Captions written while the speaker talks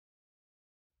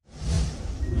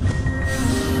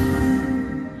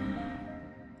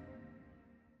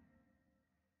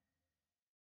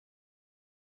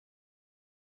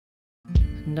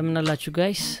እንደምን አላችሁ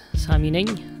ጋይስ ሳሚ ነኝ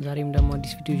ዛሬም ደግሞ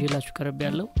አዲስ ቪዲዮ ይዤላችሁ ቀርብ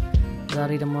ያለው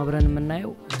ዛሬ ደግሞ አብረን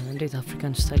የምናየው እንዴት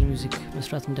አፍሪካን ስታይል ሚውዚክ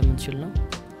መስራት እንደምንችል ነው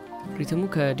ሪትሙ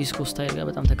ከዲስኮ ስታይል ጋር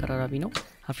በጣም ተቀራራቢ ነው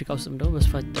አፍሪካ ውስጥም ደግሞ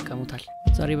በስፋት ይጠቀሙታል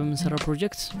ዛሬ በመንሰራው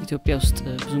ፕሮጀክት ኢትዮጵያ ውስጥ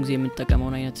ብዙ ጊዜ የምንጠቀመው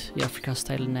አይነት የአፍሪካ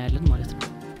ስታይል እናያለን ማለት ነው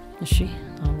እሺ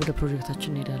አሁን ወደ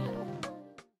ፕሮጀክታችን እንሄዳለን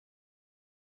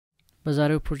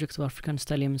በዛሬው ፕሮጀክት በአፍሪካን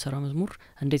ስታይል የምንሰራው መዝሙር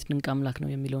እንዴት ድንቅ አምላክ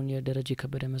ነው የሚለውን የደረጃ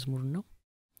የከበደ መዝሙር ነው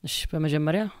እሺ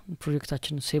በመጀመሪያ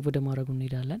ፕሮጀክታችንን ሴቭ ወደ ማድረጉ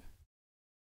እንሄዳለን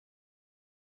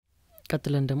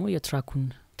ቀጥለን ደግሞ የትራኩን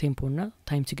ቴምፖና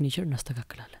ታይም ሲግኔቸር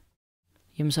እናስተካክላለን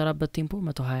የምሰራበት ቴምፖ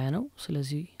 120 ነው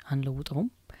ስለዚህ አንለውጠውም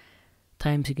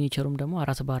ታይም ሲግኔቸሩም ደግሞ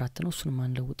 4/4 ነው እሱንም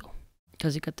አንለውጠው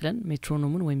ከዚህ ቀጥለን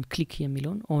ሜትሮኖሙን ወይም ክሊክ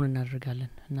የሚለውን ኦን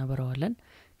እናደርጋለን እናበራዋለን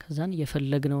ከዛን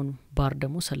የፈለግነውን ባር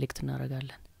ደግሞ ሰሌክት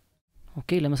እናደርጋለን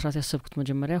ኦኬ ለመስራት ያሰብኩት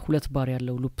መጀመሪያ ሁለት ባር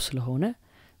ያለው ሉፕ ስለሆነ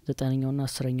 9ኛውና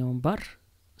 10ኛውን ባር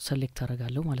ሰሌክት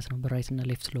አደርጋለሁ ማለት ነው በራይት እና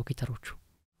ሌፍት ሎኬተሮቹ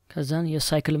ከዛን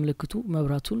የሳይክል ምልክቱ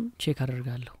መብራቱን ቼክ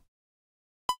አደርጋለሁ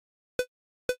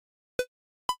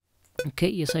ኦኬ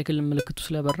የሳይክል ምልክቱ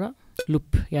ስለበራ ሉፕ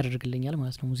ያደርግልኛል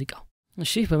ማለት ነው ሙዚቃው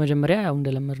እሺ በመጀመሪያ ያው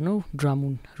እንደለመድነው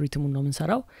ድራሙን ሪትሙን ነው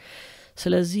የምንሰራው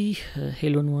ስለዚህ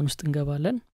ሄሎን 1 ውስጥ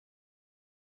እንገባለን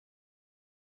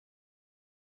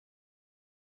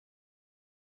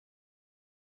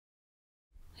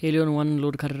ሄሊዮን 1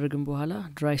 ሎድ ካደረግን በኋላ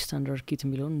ድራይ ስታንዳርድ ኪት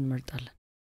የሚለውን እንመርጣለን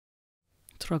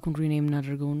ትራኩን ሪኔም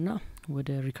እናደርገውና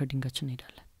ወደ ሪኮርዲንጋችን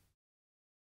እንሄዳለን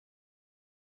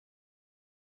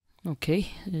ኦኬ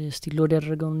እስቲ ሎድ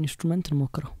ያደረገውን ኢንስትሩመንት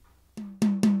እንሞክረው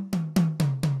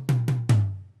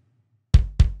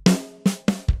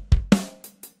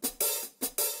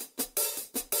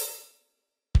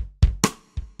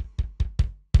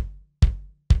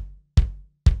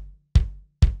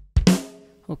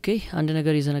ኦኬ አንድ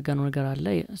ነገር የዘነጋነው ነገር አለ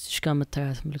እሺ ጋር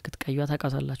መታያት ምልክት ቀይዋ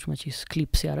ታቃታላችሁ መቼስ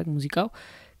ክሊፕ ሲያደርግ ሙዚቃው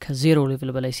ከዜሮ ሌቭል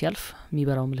በላይ ሲያልፍ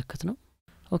የሚበራው ምልክት ነው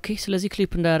ኦኬ ስለዚህ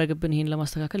ክሊፕ እንዳያረግብን ይሄን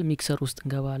ለማስተካከል ሚክሰር ውስጥ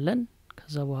እንገባለን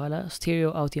ከዛ በኋላ ስቴሪዮ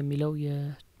አውት የሚለው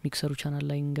የሚክሰሩ ቻናል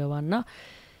ላይ እንገባና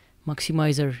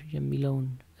ማክሲማይዘር የሚለውን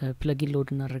ፕለጊን ሎድ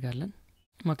እናደርጋለን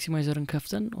ማክሲማይዘርን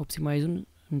ከፍተን ኦፕቲማይዙን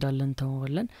እንዳለን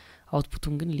ተመወለን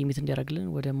አውትፑቱን ግን ሊሚት እንዲያደርግልን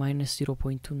ወደ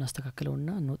 -0.2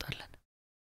 እናስተካክለውና እንወጣለን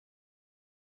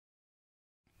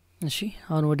እሺ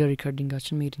አሁን ወደ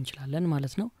ሪኮርዲንጋችን መሄድ እንችላለን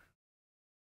ማለት ነው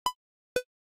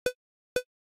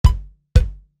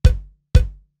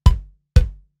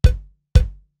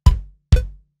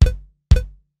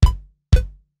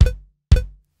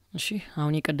እሺ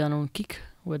አሁን የቀዳነውን ኪክ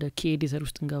ወደ ኪ ኤዲተር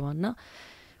ውስጥ እንገባና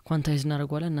ኳንታይዝ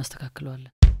እናደርጋለን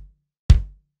እናስተካክለዋለን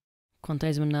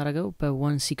ኳንታይዝ የምናደርገው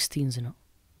በ1/16 ነው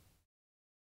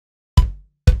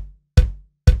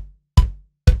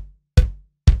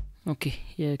ኦኬ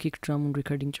የኪክ ድራሙን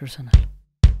ሪኮርዲንግ ጨርሰናል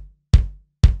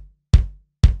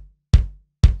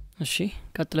እሺ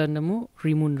ቀጥለን ደግሞ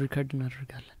ሪሙን ሪኮርድ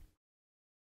እናደርጋለን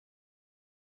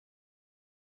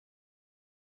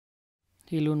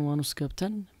ሄሎን 1 ውስጥ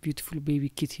ገብተን ቢዩቲፉል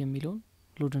ቤቢ ኪት የሚለውን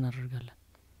ሎድ እናደርጋለን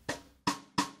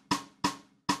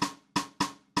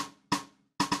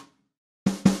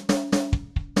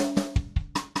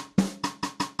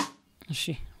እሺ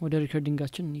ወደ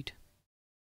ሪኮርዲንጋችን እንሂድ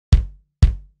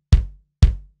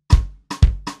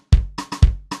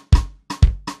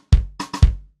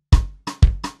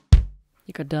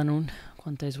የቀዳነውን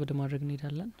ኳንታይዝ ወደ ማድረግ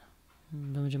እንሄዳለን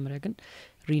በመጀመሪያ ግን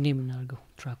ሪኔም እናድርገው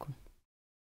ትራኩን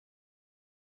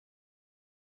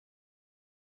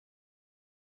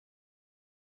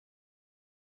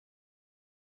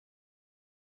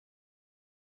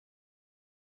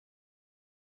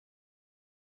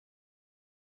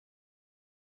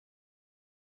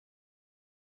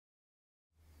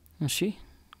እሺ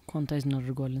ኳንታይዝ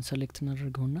እናደርገዋለን ሰሌክት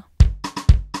እናደርገውና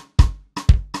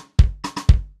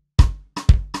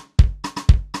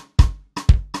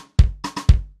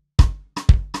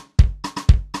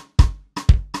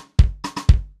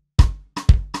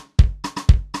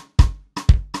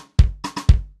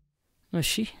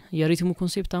እሺ የሪትሙ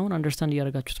ኮንሴፕት አሁን አንደርስታንድ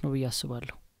ያደርጋችሁት ነው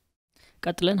በያስባለሁ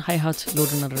ቀጥለን ሃይሃት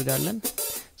ሎድ እናደርጋለን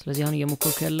ስለዚህ አሁን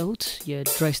የሞከርኩ ያለሁት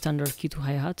የድራይ ስታንዳርድ ኪቱ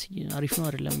ሃይሃት አሪፍ ነው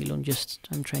አይደለም የሚለውን ጀስት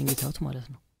I'm trying it out ማለት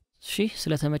ነው እሺ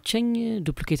ስለተመቸኝ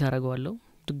ዱፕሊኬት አደርገዋለሁ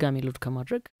ድጋሜ ሎድ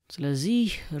ከማድረግ ስለዚህ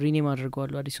ሪኔም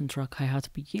አደርገዋለሁ አዲሱን ትራክ ሃይሃት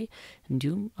ብዬ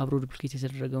እንዲሁም አብሮ ዱፕሊኬት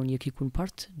የተደረገውን የኪኩን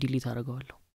ፓርት ዲሊት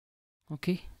አደርገዋለሁ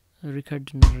ኦኬ ሪከርድ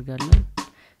እናደርጋለን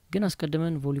ግን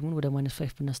አስቀድመን ቮሊዩሙን ወደ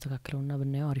 -5 ብናስተካክለውና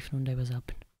ብናየው አሪፍ ነው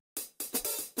እንዳይበዛብን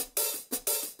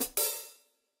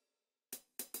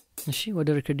እሺ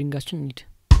ወደ ሪኮርዲንጋችን እንሂድ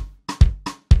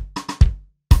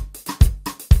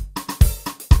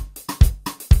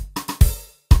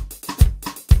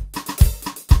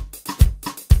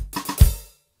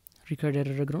ሪከርድ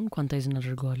ያደረግነውን ኳንታይዝ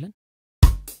እናደርገዋለን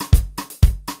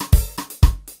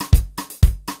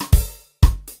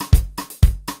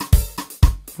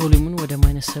ቮሊዩሙን ወደ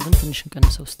 -7 ትንሽ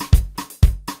እንቀንሰው እስቲ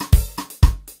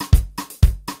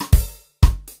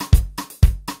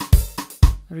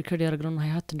ሪከርድ ያደረግነውን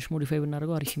ሃይሃት ትንሽ ሞዲፋይ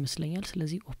ብናደርገው አሪፍ ይመስለኛል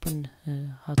ስለዚህ ኦፕን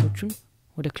ሃቶቹን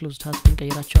ወደ ክሎዝድ ሃት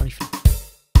ብንቀይራቸው አሪፍ ነው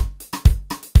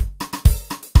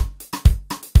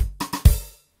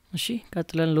እሺ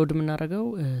ቀጥለን ሎድ የምናደርገው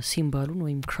ሲምባሉን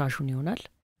ወይም ክራሹን ይሆናል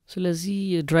ስለዚህ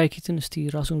ድራይ ኪትን እስቲ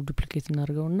ራሱን ዱፕሊኬት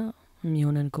እናደርገውና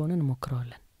የሚሆነን ከሆነ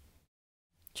እንሞክረዋለን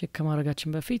ቼክ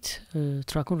ከማድረጋችን በፊት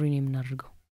ትራኩን ሪኔም እናደርገው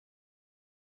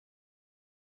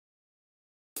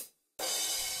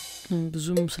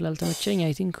ብዙም ስላልተመቸኝ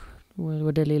አይ ቲንክ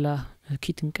ወደ ሌላ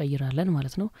ኪት እንቀይራለን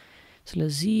ማለት ነው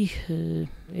ስለዚህ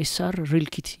ኤስአር ሪል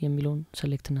ኪት የሚለውን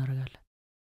ሴሌክት እናደርጋለን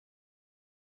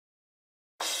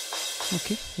ኦኬ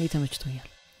ይሄ ተመችቶኛል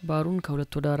ባሩን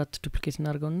ከ2 ወደ 4 ዱፕሊኬት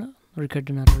እናደርገውና ሪከርድ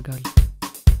እናደርጋለን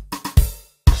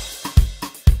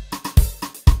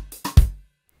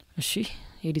እሺ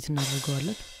ኤዲት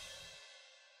እናደርገዋለን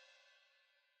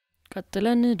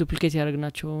ቀጥለን ዱፕሊኬት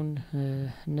ያደርግናቸውን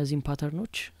እነዚህን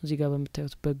ፓተርኖች እዚህ ጋር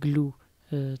በመታየት በግሉ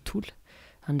ቱል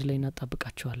አንድ ላይ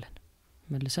እናጣብቃቸዋለን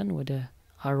መልሰን ወደ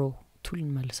አሮ ቱል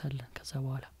እንመልሳለን ከዛ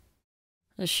በኋላ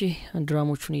እሺ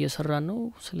ድራሞቹን እየሰራን ነው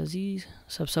ስለዚህ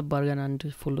ሰብሰብ አድርገን አንድ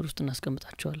ፎልደር ውስጥ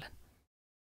እናስቀምጣቸዋለን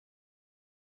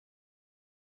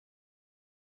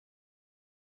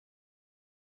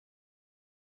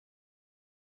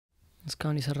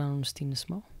እስካሁን የሰራነውን እስቲ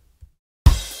እንስማው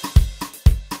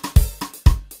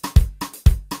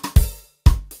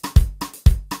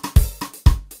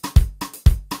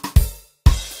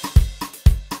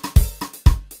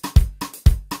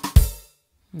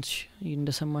እሺ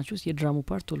እንደሰማችሁት የድራሙ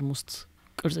ፓርት ኦልሞስት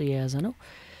ቅርጽ እየያዘ ነው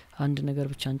አንድ ነገር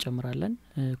ብቻ እንጨምራለን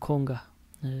ኮንጋ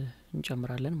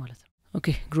እንጨምራለን ማለት ነው ኦኬ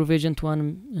ግሩቭ ኤጀንት 1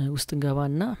 ውስጥ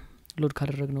እንገባና ሎድ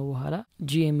ካደረግነው በኋላ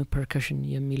ጂኤም ፐርከሽን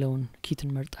የሚለውን ኪት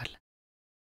እንመርጣለን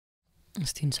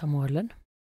እስቲ እንሰማዋለን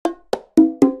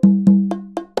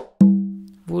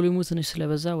ቮሊዩሙ ትንሽ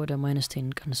ስለበዛ ወደ -10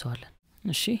 እንቀንሰዋለን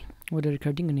እሺ ወደ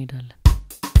ሪከርዲንግ እንሄዳለን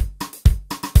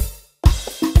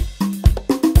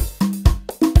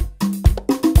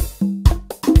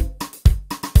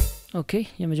ኦኬ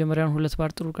የመጀመሪያውን 2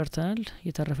 ባር ጥሩ ቀርተናል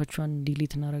የተረፈችዋን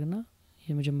ዲሊት እናደርግና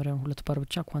የመጀመሪያውን 2 ባር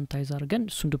ብቻ ኳንታይዝ አድርገን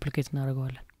እሱን ዱፕሊኬት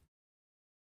እናደርገዋለን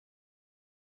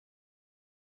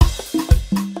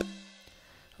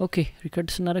ኦኬ ሪከርድ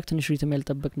ስናደርግ ትንሽ ሪትም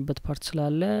ያልጠበቅንበት ፓርት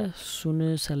ስላለ እሱን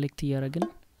ሴሌክት እያደረግን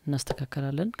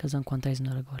እናስተካክላለን ከዛን ኳንታይዝ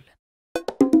እናደርገዋለን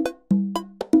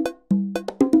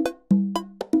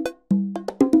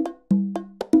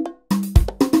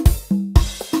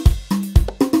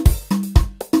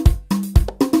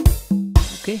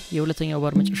ኦኬ የሁለተኛው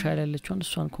ባር መጨረሻ ላይ ያለችውን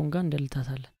እሷን ኮንጋ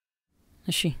እንደልታታለን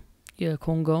እሺ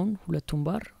የኮንጋውን ሁለቱን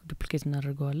ባር ዱፕሊኬት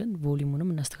እናደርገዋለን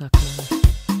ቮሊዩሙንም እናስተካክላለን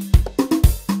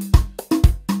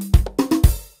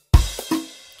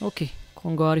ኦኬ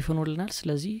ኮንጋው አሪፍ ሆኖልናል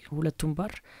ስለዚህ ሁለቱን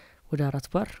ባር ወደ 4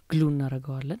 ባር ግሉ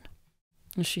እናደርገዋለን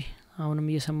እሺ አሁንም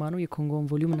እየሰማነው የኮንጋውን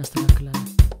ቮሊዩም እናስተካክላለን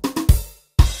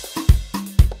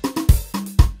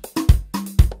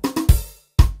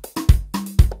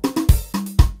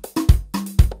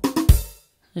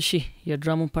እሺ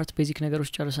የድራሙን ፓርት ቤዚክ ነገሮች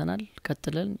ጨርሰናል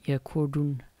ቀጥለን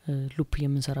የኮርዱን ሉፕ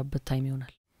የምንሰራበት ታይም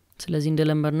ይሆናል ስለዚህ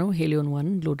እንደለመድነው ሄሊዮን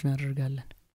 1 ሎድ እናደርጋለን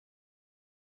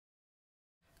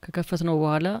ከከፈትነው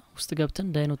በኋላ ውስጥ ገብተን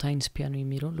ዳይኖታይንስ ፒያኖ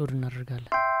የሚለውን ሎድ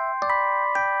እናደርጋለን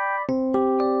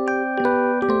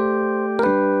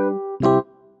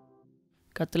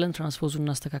ቀጥለን ትራንስፖዙን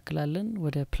እናስተካክላለን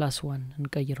ወደ +1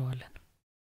 እንቀይረዋለን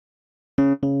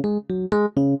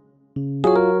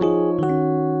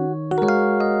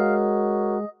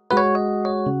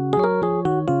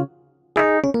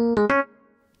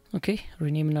ኦኬ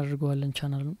ሪኔም እናደርገዋለን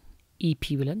ቻናሉን ኢፒ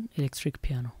ብለን ኤሌክትሪክ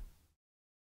ፒያኖ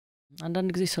አንዳንድ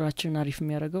ጊዜ ስራችንን አሪፍ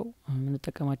የሚያደርገው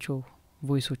የምንጠቀማቸው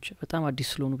ቮይሶች በጣም አዲስ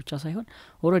ስለሆኑ ብቻ ሳይሆን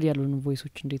ኦሬዲ ያሉን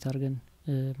ቮይሶች እንዴት አድርገን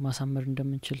ማሳመር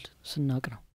እንደምንችል ስናውቅ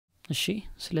ነው እሺ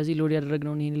ስለዚህ ሎድ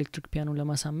ያደረግነውን ይሄን ኤሌክትሪክ ፒያኖ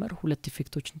ለማሳመር 2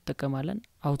 ኢፌክቶች እንጠቀማለን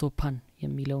አውቶ ፓን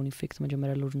የሚለውን ኢፌክት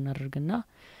መጀመሪያ ሎድ እናደርግና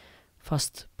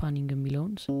ፋስት ፓኒንግ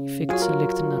የሚለውን ኢፌክት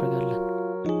ሴሌክት እናደርጋለን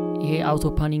ይሄ አውቶ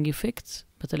ፓኒንግ ኢፌክት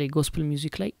በተለይ ጎስፕል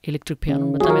ሚውዚክ ላይ ኤሌክትሪክ ፒያኖን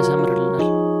በጣም ያሳምርልናል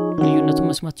ልዩነቱን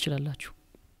መስማት ትችላላችሁ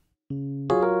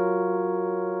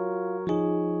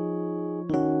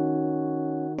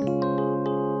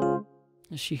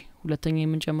እሺ ሁለተኛው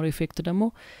የምንጨምረው ኢፌክት ደግሞ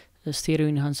ስቴሪዮ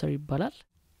ኢንሃንሰር ይባላል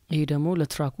ይሄ ደግሞ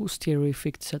ለትራኩ ስቴሪዮ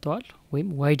ኢፌክት ይሰጠዋል ወይም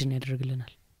ዋይድን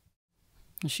ያደርግልናል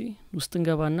እሺ ውስጥ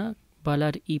እንገባና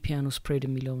ባላድ ኢ ፒያኖ ስፕሬድ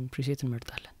የሚለውን ፕሪሴት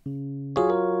እንመርጣለን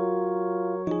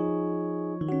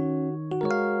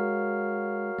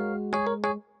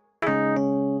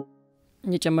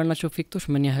የጨመርናቸው ኢፌክቶች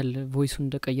ምን ያህል ቮይሱን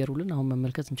እንደቀየሩልን አሁን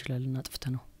መመልከት እንችላለን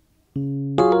አጥፍተነው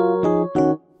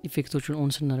ኢፌክቶቹን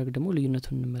ኦን ስናደርግ ደግሞ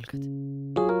ልዩነቱን እንመልከት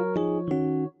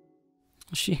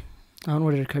እሺ አሁን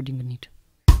ወደ ሪካርዲንግ እንሂድ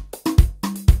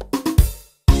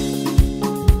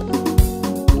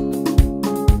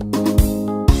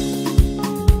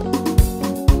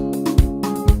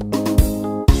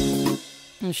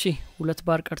እሺ ሁለት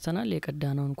ባር ቀርተናል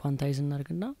የቀዳነውን ኳንታይዝ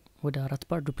እናርግና ወደ አራት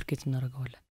ባር ዱፕሊኬት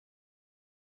እናደርገዋለን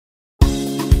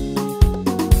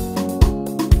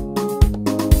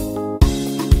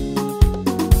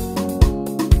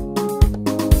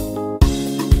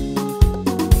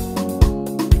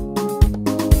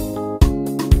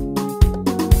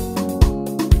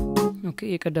ኦኬ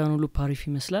የቀዳነው ሉፕ አሪፍ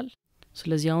ይመስላል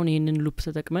ስለዚህ አሁን ይሄንን ሉፕ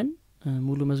ተጠቅመን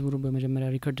ሙሉ መዝሙሩን በመጀመሪያ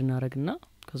ሪከርድ እናደርግና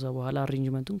ከዛ በኋላ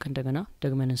አሬንጅመንቱን ከእንደገና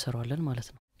ደግመን እንሰራዋለን ማለት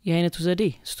ነው የአይነቱ ዘዴ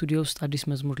ስቱዲዮ ውስጥ አዲስ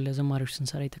መዝሙር ለዘማሪዎች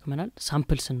ስንሰራ ይተከመናል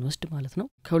ሳምፕል ስንወስድ ማለት ነው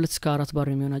ከ2 እስከ 4 ባር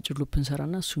የሚሆን አጭር ሉፕ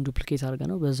እንሰራና እሱን ዱፕሊኬት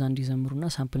አድርገነው በዛ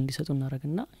እንዲዘምሩና ሳምፕል እንዲሰጡ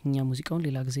እናደርግና እኛ ሙዚቃውን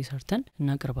ሌላ ጊዜ ሰርተን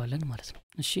እናቀርባለን ማለት ነው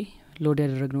እሺ ሎድ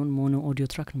ያደረግነውን ሞኖ ኦዲዮ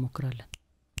ትራክ እንሞክራለን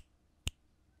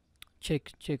ቼክ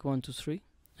 1 2 3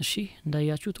 እሺ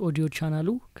እንዳያችሁት ኦዲዮ ቻናሉ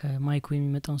ከማይኩ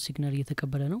የሚመጣውን ሲግናል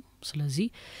እየተቀበለ ነው ስለዚህ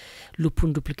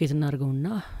ሉፑን ዱፕሊኬት እናርገውና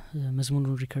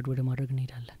መዝሙሩን ሪከርድ ወደ ማድረግ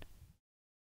እንሄዳለን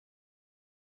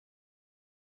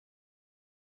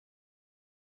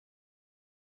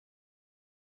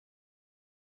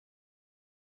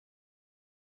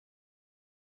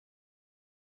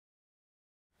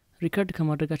ሪከርድ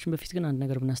ከማድረጋችን በፊት ግን አንድ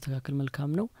ነገር ብናስተካክል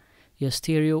መልካም ነው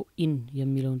የስቴሪዮ ኢን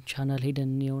የሚለውን ቻናል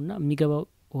ሄደን እንየውና የሚገባው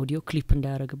ኦዲዮ ክሊፕ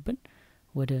እንዳያረግብን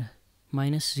ወደ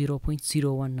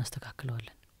 -0.01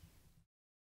 እናስተካክለዋለን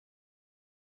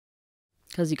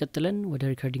ከዚህ ቀጥለን ወደ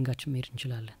ሪከርዲንጋችን መሄድ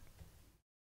እንችላለን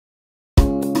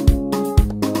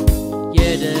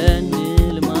የደን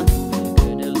ልማቱ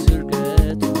ገደል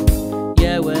ስርገቱ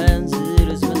የወንዝ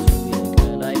ርዝመቱ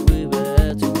የቀላይ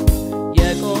ውበቱ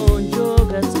የቆንጆ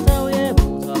ገጽታው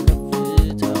የቦታ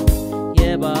ከፍታው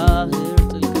የባህር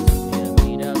ጥልቀቱ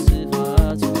የሜዳ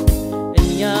ስፋቱ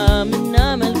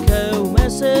ምናመልከው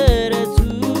መሰረቱ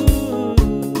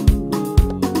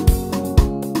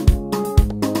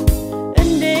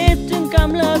እንዴት ድንቅ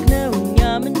አምላክ ነው እኛ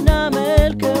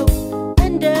ምናመልከው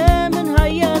እንደምን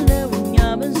ኃያል ነው እኛ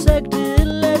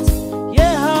ምንሰግድለት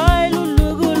የኃይል ሁሉ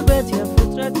ጉልበት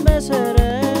የፍጥረት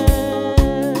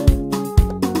መሰረት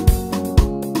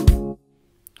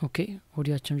ኦኬ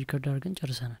ኦዲዮአችን ሪከርድ አድርገን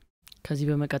ጨርሰናል ከዚህ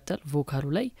በመቀጠል ቮካሉ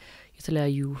ላይ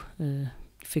የተለያዩ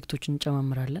ኢፌክቶችን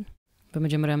እንጨማምራለን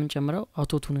በመጀመሪያ ምን ጨምራው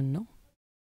አውቶቱንን ነው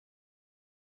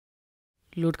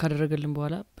ሎድ ካደረገልን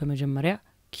በኋላ በመጀመሪያ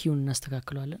ኪውን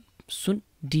እናስተካክለዋለን እሱን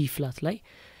ዲ ፍላት ላይ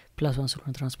 +1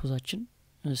 ስለሆነ ትራንስፖዛችን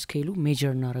ስኬሉ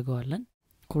ሜጀር እናደርገዋለን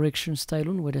ኮሬክሽን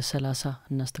ስታይሉን ወደ 30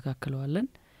 እናስተካክለዋለን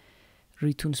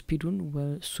ሪቱን ስፒዱን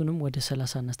እሱንም ወደ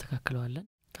 30 እናስተካክለዋለን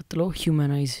ቀጥሎ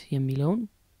ሂዩማናይዝ የሚለውን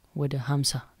ወደ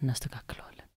 50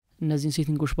 እናስተካክለዋለን እነዚህን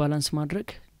ሴቲንጎች ባላንስ ማድረግ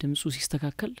ድምጹ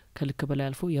ሲስተካከል ከልክ በላይ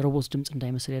አልፎ የሮቦት ድምጽ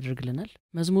እንዳይመስል ያደርግልናል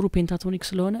መዝሙሩ ፔንታቶኒክ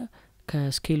ስለሆነ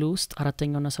ከስኬሉ ውስጥ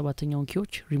አራተኛውና ሰባተኛውን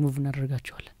ኪዎች ሪሙቭ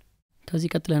እናደርጋቸዋለን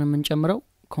ከዚህ ቀጥለን የምንጨምረው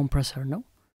ኮምፕረሰር ነው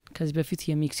ከዚህ በፊት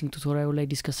የሚክሲንግ ቱቶሪያል ላይ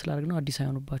ዲስከስ ስላደረግነው አዲስ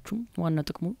አይሆንባችሁም ዋና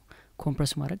ጥቅሙ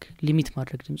ኮምፕረስ ማድረግ ሊሚት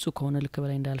ማድረግ ድምጹ ከሆነ ልክ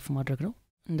በላይ እንዳያልፍ ማድረግ ነው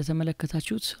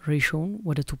እንደተመለከታችሁት ሬሾውን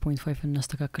ወደ 2.5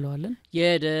 እናስተካክለዋለን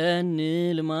የደን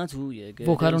ልማቱ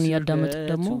ቮካሉን ያዳመጥ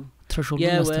ደግሞ ትሬሾልዱን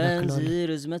እናስተካክለዋለን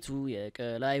የርዝመቱ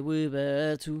የቀላይ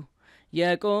ውበቱ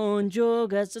የቆንጆ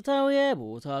ገጽታው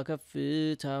የቦታ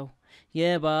ከፍታው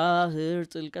የባህር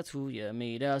ጥልቀቱ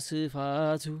የሜዳ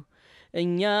ስፋቱ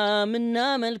እኛ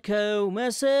ምናመልከው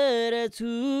መሰረቱ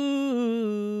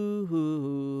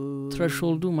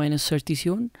ትሬሾልዱ -30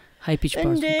 ሲሆን ሃይ ፒች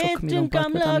ፓርት ቶክ ሚሊዮን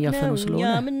ፓርት በጣም ያፈነው ስለሆነ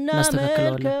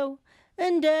እናስተካክለዋለን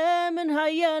እንደምን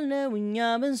ኃያል ነው እኛ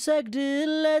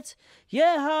ምንሰግድለት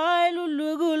የኃይል ሁሉ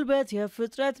ጉልበት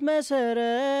የፍጥረት መሰረት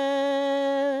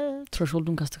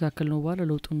ትሬሾልዱን ካስተካከልነው በኋላ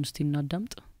ለውጡን እስቲ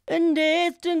እናዳምጥ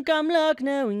እንዴት ድንቅ አምላክ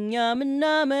ነው እኛ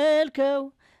ምናመልከው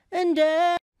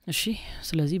እሺ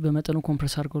ስለዚህ በመጠኑ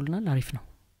ኮምፕረስ አድርገውልናል አሪፍ ነው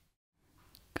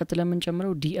ቀጥለን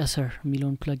የምንጨምረው ዲአሰር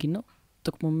የሚለውን ፕለጊን ነው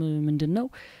ጥቅሙ ምንድነው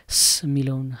ስ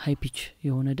የሚለውን ሃይ ፒች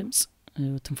የሆነ ድምጽ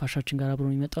ትንፋሻችን ጋር አብሮ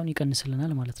የሚመጣውን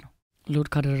ይቀንስልናል ማለት ነው ሎድ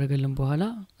ካደረገልን በኋላ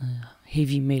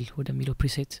ሄቪ ሜል ወደሚለው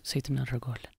ፕሪሴት ሴት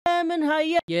እናደርገዋለን ምን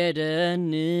ኃያ የደን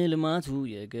ልማቱ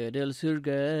የገደል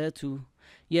ስርገቱ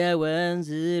የወንዝ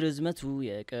ርዝመቱ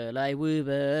የቀላይ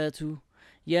ውበቱ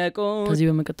ከዚህ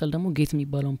በመቀጠል ደግሞ ጌት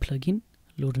የሚባለውን ፕለጊን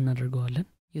ሎድ እናደርገዋለን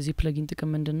የዚህ ፕለጊን ጥቅም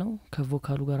ምንድነው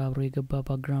ከቮካሉ ጋር አብሮ የገባ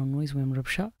ባክግራውንድ ኖይዝ ወይም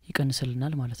ረብሻ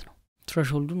ይቀንስልናል ማለት ነው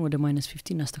ትሬሽሆልዱን ወደ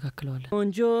 -50 እናስተካክለዋለን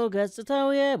ቆንጆ ገጽታው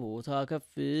የቦታ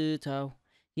ከፍታው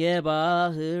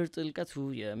የባህር ጥልቀቱ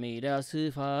የሜዳ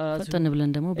ስፋቱ ፈጠን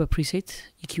ብለን ደግሞ በፕሪሴት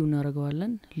EQ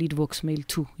እናደርገዋለን ሊድ ቮክስ ሜል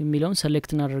 2 የሚለውን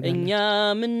ሰሌክት እናደርጋለን እኛ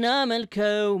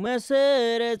ምናመልከው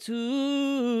መሰረቱ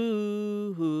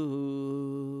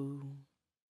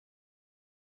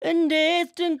እንዴት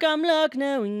ድንቅ አምላክ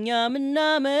ነው እኛ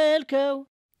ምናመልከው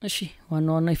እሺ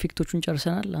ዋና ኢፌክቶቹን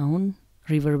ጨርሰናል አሁን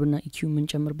ሪቨርብ እና EQ ምን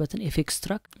ጨምርበትን ኤፌክስ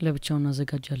ትራክ ለብቻው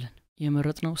እናዘጋጃለን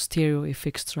የመረጥነው ስቴሪዮ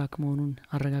ኤፌክስ ትራክ መሆኑን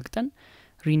አረጋግጠን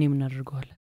ሪኔም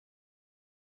እናደርገዋለን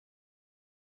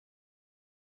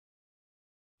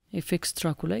ኤፌክስ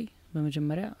ትራኩ ላይ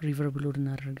በመጀመሪያ ሪቨርብ ሎድ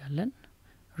እናደርጋለን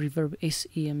ሪቨርብ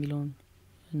SE የሚለውን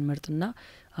እንመርጥና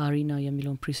አሪና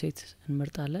የሚለውን ፕሪሴት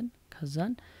እንመርጣለን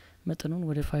ከዛን መጠኑን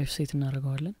ወደ 5 ሴት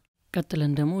እናደርገዋለን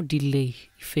ቀጥለን ደግሞ ዲሌይ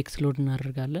ኢፌክት ሎድ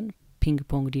እናደርጋለን ፒንግ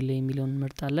ፖንግ ዲሌይ የሚለውን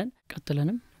እንመርጣለን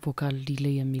ቀጥለንም ቮካል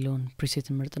ዲሌይ የሚለውን ፕሪሴት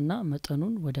እንመርጥና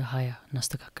መጠኑን ወደ 20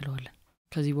 እናስተካክለዋለን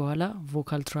ከዚህ በኋላ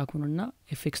ቮካል ትራኩንና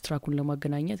ኤፌክስ ትራኩን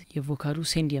ለማገናኘት የቮካሉ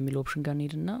ሴንድ የሚለው ኦፕሽን ጋር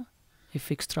እንሄድና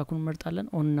ኤፌክስ ትራኩን እንመርጣለን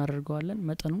ኦን እናደርገዋለን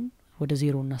መጠኑን ወደ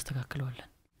 0 እናስተካክለዋለን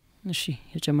እሺ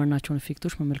የጨመርናቸውን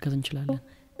ኢፌክቶች መመልከት እንችላለን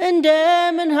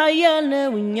እንደምን ኃያል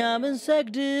ነው እኛ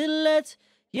ምንሰግድለት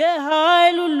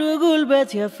የኃይል ሁሉ ጉልበት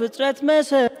የፍጥረት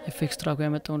መሰረት ኤፌክስ ትራኩ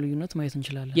ያመጣውን ልዩነት ማየት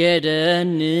እንችላለን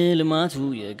የደን ልማቱ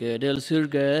የገደል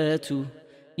ስርገቱ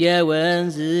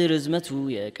የወንዝ ርዝመቱ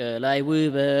የቀላይ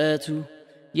ውበቱ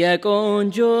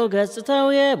የቆንጆ ገጽታው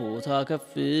የቦታ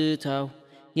ከፍታው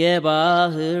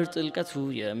የባህር ጥልቀቱ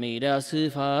የሜዳ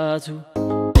ስፋቱ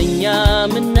እኛ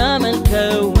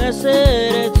ምናመልከው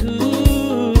መሰረቱ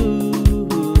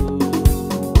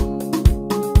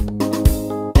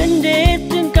እንዴት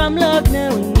ድንቅ አምላክ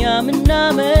ነው እኛ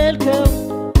ምናመልከው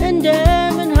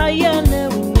እንደምን ኃያል ነው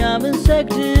እኛ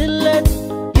ምንሰግድለት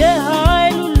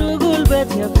የኃይል ሁሉ ጉልበት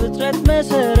የፍጥረት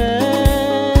መሰረት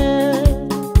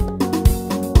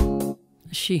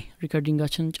እሺ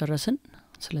ሪኮርዲንጋችንን ጨረስን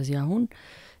ስለዚህ አሁን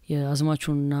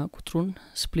የአዝማቹንና ቁጥሩን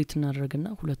ስፕሊት እናደርግና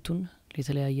ሁለቱን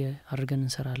ለተለያየ አድርገን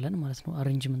እንሰራለን ማለት ነው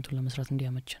አሬንጅመንቱን ለመስራት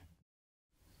እንዲያመቸን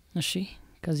እሺ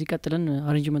ከዚህ ቀጥለን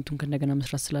አሬንጅመንቱን ከነገና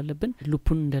መስራት ስላለብን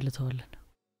ሉፑን እንደልተዋለን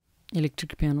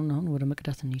ኤሌክትሪክ ፒያኖን አሁን ወደ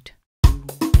መቅዳት እንሂድ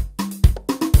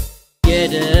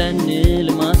የደን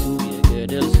ልማቱ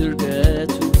የገደል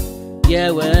ስርገቱ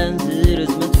የወንዝ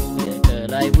ርዝመቱ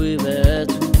የቀላይ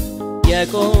ውበቱ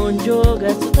የቆንጆ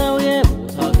ገጽታው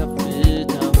የቦታ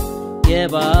ከፍታው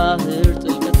የባህር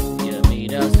ጥልቀቱ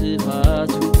የሜዳ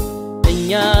ስፋቱ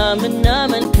እኛ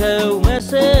ምናመልከው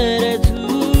መሰረቱ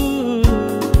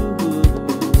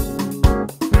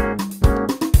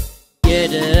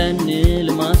የደን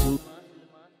ልማቱ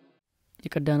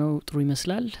የቀዳነው ጥሩ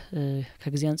ይመስላል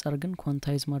ከጊዜ አንፃር ግን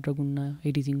ኳንታይዝ ማድረጉና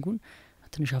ኤዲቲንጉን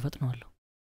ትንሽ አፈጥነዋለሁ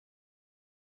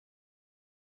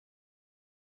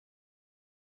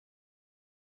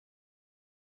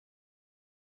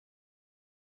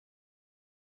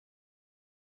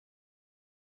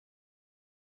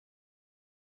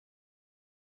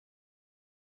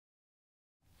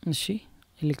እሺ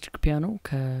ኤሌክትሪክ ፒያኖ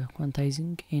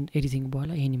ከኳንታይዚንግ ኤንድ ኤዲቲንግ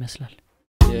በኋላ ይሄን ይመስላል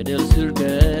የደል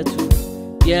ስርገቱ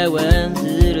የወንዝ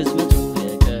ርዝመቱ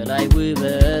የቀላይ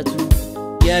ውበቱ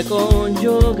የቆንጆ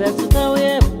ገጽታው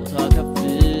የቦታ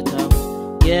ከፍታው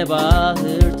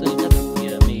የባህር ጥልቀቱ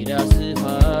የሜዳ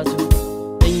ስፋቱ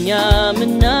እኛ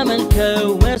ምናመልከው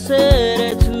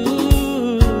መሰረቱ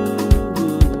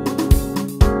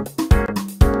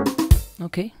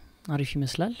ኦኬ አሪፍ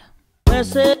ይመስላል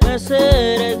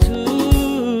መሰረቱ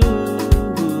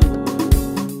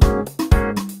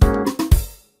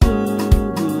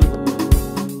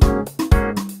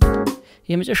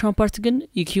የመጨረሻው ፓርት ግን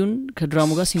ኢኪውን ከድራሙ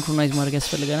ጋር ሲንክሮናይዝ ማድረግ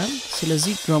ያስፈልጋል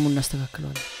ስለዚህ ድራሙን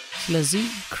እናስተካክለዋለን ስለዚህ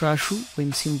ክራሹ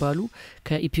ወይም ሲምባሉ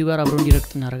ከኢፒው ጋር አብሮ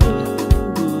እንዲረግጥ እናደርጋለን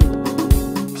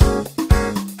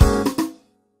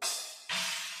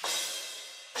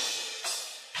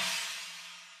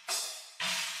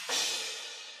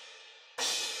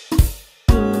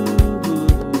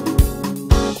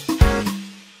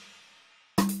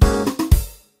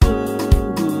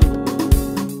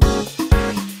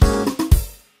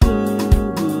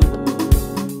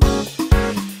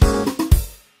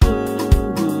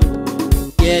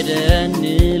የደን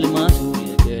ልማቱ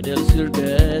የገደል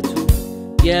ስርገቱ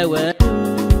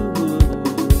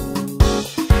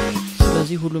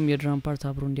ስለዚህ ሁሉም የድራም ፓርት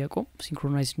አብሮ እንዲያቆም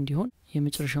ሲንክሮናይዝድ እንዲሆን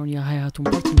የመጨረሻውን የሃይሃቱን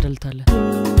ፓርት እንደልታለን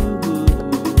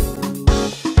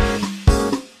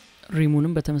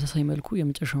ሪሙንም በተመሳሳይ መልኩ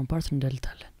የመጨረሻውን ፓርት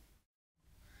እንደልታለን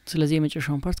ስለዚህ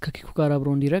የመጨረሻውን ፓርት ከኪኩ ጋር አብሮ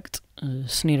እንዲረግጥ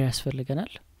ስኔር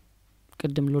ያስፈልገናል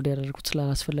ቅድም ሎድ ያደረኩት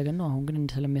ስላላስፈልገን ነው አሁን ግን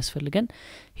እንደተለሚያስፈልገን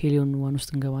ሄሊዮን 1 ውስጥ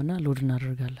እንገባና ሎድ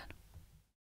እናደርጋለን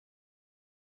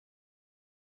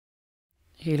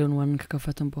ሄሎን ዋን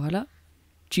ከከፈተን በኋላ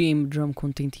GM drum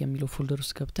content የሚለው ፎልደር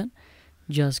ውስጥ ገብተን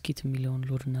jazz kit የሚለውን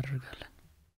ሎድ እናደርጋለን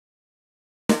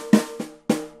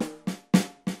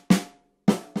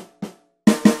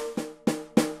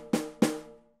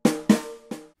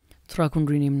ትራኩን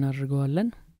ሪኔም እናደርገዋለን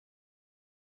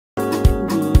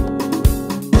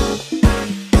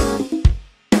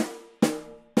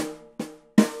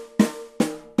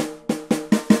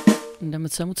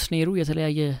እንደምትሰሙት ስኔሩ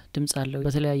የተለያየ ድምጽ አለው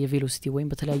በተለያየ ቬሎሲቲ ወይም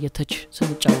በተለያየ ተች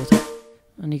ስንጫወተው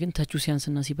እኔ ግን ተቹ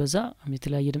ሲያንስና ሲበዛ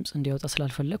የተለያየ ድምጽ እንዲያወጣ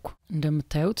ስላልፈለኩ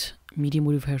እንደምታዩት ሚዲ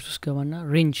ሞዲፋየርስ ውስጥ ገባና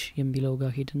ሬንጅ የሚለው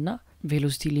ጋር ሄድና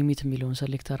ቬሎሲቲ ሊሚት የሚለውን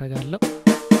ሰሌክት አደርጋለሁ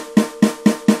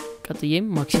ቀጥዬም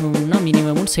ማክሲመም እና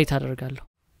ሚኒመሙን ሴት አደርጋለሁ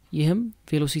ይህም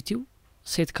ቬሎሲቲው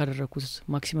ሴት ካደረኩት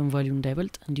ማክሲመም ቫልዩ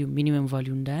እንዳይበልጥ እንዲሁም ሚኒመም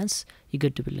ቫልዩ እንዳያንስ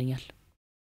ይገድብልኛል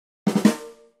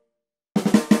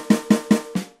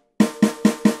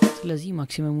ስለዚህ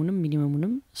ማክሲመሙንም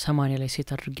ሚኒመሙንም 80 ላይ ሴት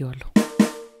አድርጌዋለሁ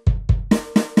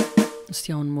እስቲ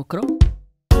አሁን ሞክረው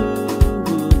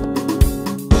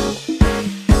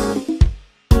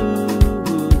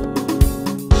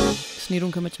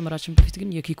ስኔሩን ከመጨመራችን በፊት ግን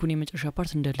የኪኩን የመጨረሻ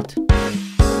ፓርት እንደልት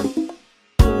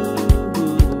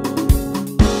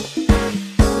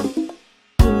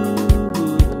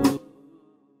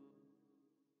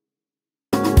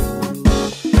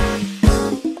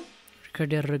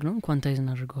ሪከርድ ያደረግነው ኳንታይዝ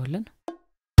እናደርገዋለን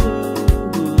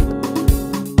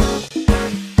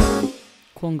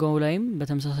ኮንጋው ላይም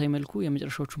በተመሳሳይ መልኩ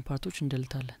የመጨረሻዎቹን ፓርቶች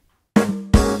እንደልታለን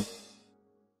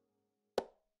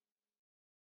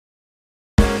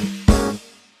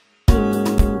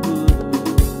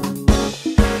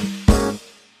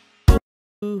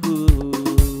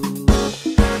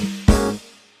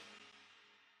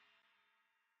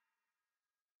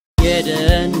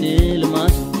የደን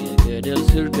ልማት የገደል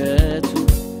ስርገት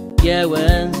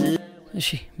የወንዝ እሺ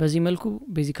በዚህ መልኩ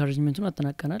ቤዚክ አሬንጅመንቱን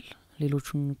አጠናቀናል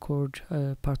ሌሎቹን ኮርድ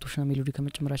ፓርቶችና ሜሎዲ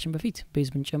ከመጨመራችን በፊት ቤዝ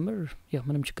ብንጨምር ያው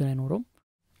ምንም ችግር አይኖርም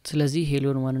ስለዚህ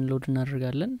ሄሎን ዋንን ሎድ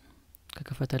እናደርጋለን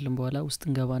ከከፈተልን በኋላ ውስጥ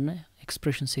እንገባና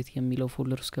ኤክስፕሬሽን ሴት የሚለው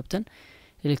ፎልደር ውስጥ ገብተን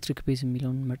ኤሌክትሪክ ቤዝ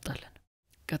የሚለውን እንመርጣለን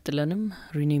ቀጥለንም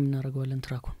ሪኔም እናደርገዋለን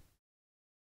ትራኩን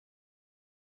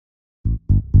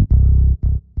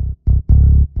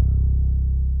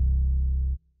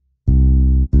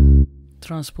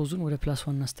ትራንስፖዙን ወደ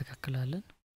 +1 እናስተካክላለን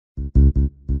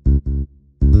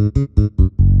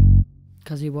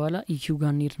ከዚህ በኋላ EQ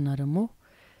ጋር እንሄድና ደግሞ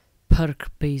ፐርክ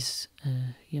ቤዝ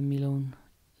የሚለውን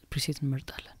ፕሪሴት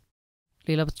እንመርጣለን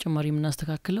ሌላ በተጨማሪ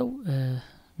የምናስተካክለው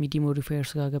ሚዲ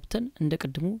ሞዲፋየርስ ጋር ገብተን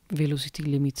እንደቀድሙ ቬሎሲቲ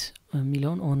ሊሚት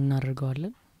የሚለውን ኦን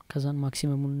እናደርገዋለን ከዛን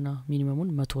ማክሲመሙንና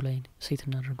ሚኒመሙን 100 ላይ ሴት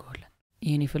እናደርገዋለን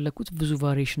ይሄን የፈለኩት ብዙ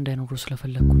ቫሪዬሽን እንዳይኖረው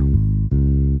ስለፈለኩ ነው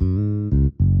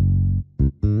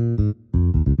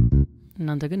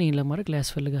እናንተ ግን ይሄን ለማድረግ ላይ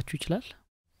ያስፈልጋችሁ ይችላል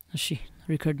እሺ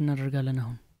ሪከርድ እናደርጋለን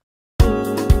አሁን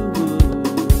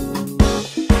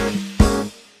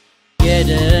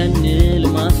የደን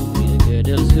ልማት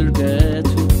የገደል ስርገት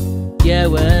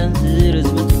የወንዝ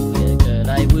ርዝመት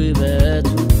የቀላይ ውበት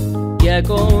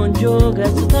የቆንጆ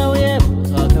ገጽታው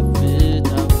የቦታ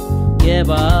ከፍታ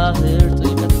የባህር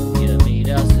ጥልቀት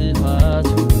የሜዳ ስፋት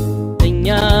እኛ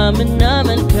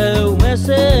ምናመልከው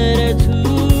መሰረቱ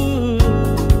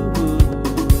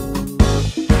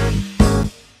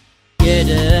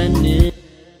የደን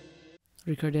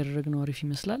ሪከርድ ያደረግነው አሪፍ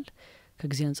ይመስላል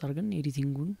ከጊዜ አንፃር ግን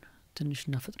ኤዲቲንጉን ትንሽ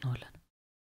እናፈጥነዋለን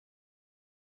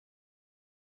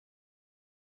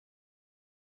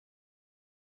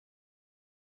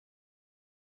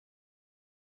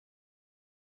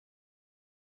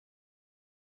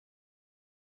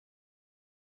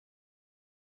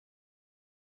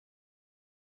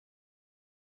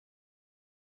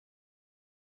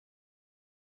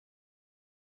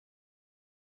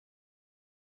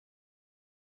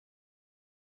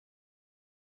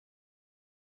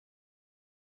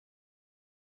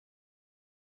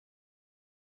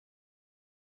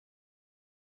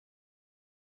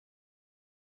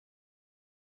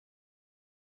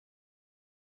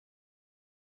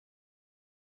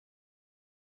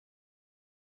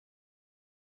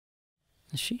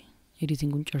እሺ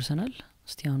ኤዲቲንጉን ጨርሰናል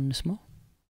እስቲ አሁን እንስማው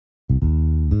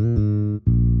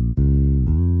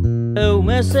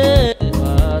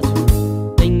መሰረቱ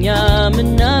እኛ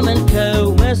ምናመልከው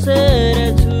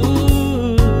መሰረቱ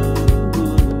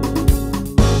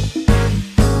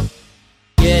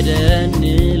የደን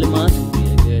ልማት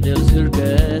የገደል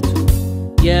ስርገት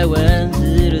የወንዝ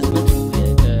ርዝመት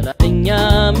የቀላይ እኛ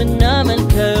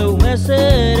ምናመልከው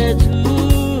መሰረቱ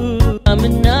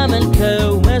ምናመልከው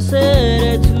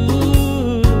መሰረቱ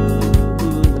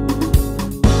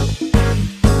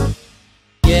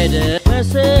የደን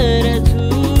መሰረቱ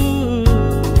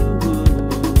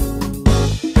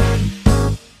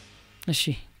እሺ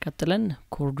ቀጥለን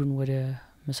ኮርዱን ወደ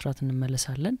መስራት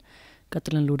እንመለሳለን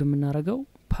ቀጥለን ሎድ የምናረጋው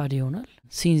ፓድ ይሆናል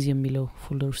ሲንዝ የሚለው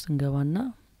ፎልደር ውስጥ እንገባና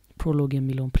ፕሮሎግ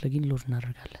የሚለውን ፕለጊን ሎድ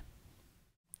እናደርጋለን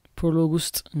ፕሮሎግ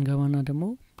ውስጥ እንገባና ደግሞ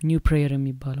ኒው ፕሬየር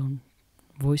የሚባለውን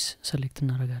ቮይስ ሴሌክት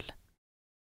እናደርጋለን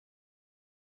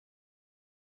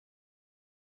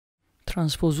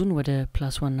ትራንስፖዙን ወደ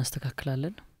 +1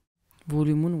 እናስተካክላለን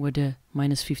ቮሊዩሙን ወደ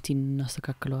 -15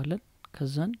 እናስተካክለዋለን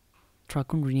ከዛን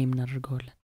ትራኩን ሪኔም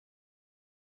እናደርገዋለን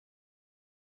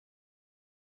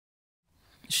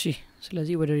እሺ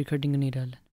ስለዚህ ወደ ሪኮርዲንግ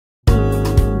እንሄዳለን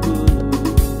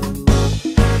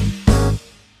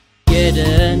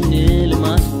የደን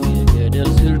ልማት የገደል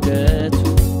ስርገት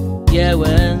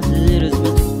የወንዝ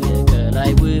ርዝመት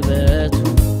የቀላይ ውበት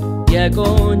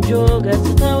የቆንጆ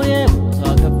ገጽታው የቦታ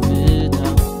ከፍታ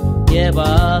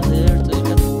የባህር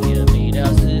ጥልቀት የሜዳ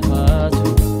ስፋት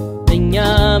እኛ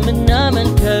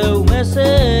ምናመልከው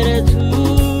መሰረቱ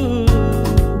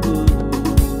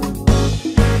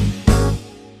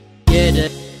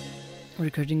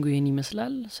ሪኮርዲንጉ ይሄን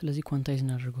ይመስላል ስለዚህ ኳንታይዝ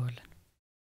እናደርገዋለን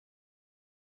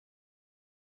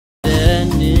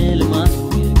ልማት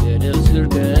የገደል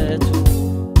ስርገት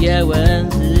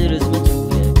የወንዝ ርዝመት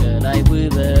የቀላይ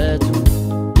ውበት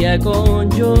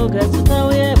የቆንጆ ገጽታው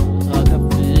የቦታ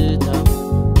ከፍታ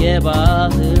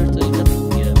የባህር ጥልቀት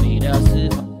የሜዳ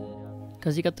ስፋት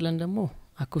ከዚህ ቀጥለን ደግሞ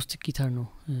አኮስቲክ ጊታር ነው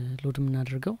ሎድ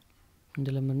የምናደርገው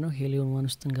እንደለመድነው ሄሊዮን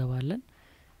 1 ውስጥ እንገባለን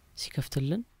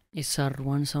ሲከፍትልን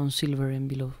SR1 Sound Silver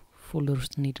የሚለው ፎልደር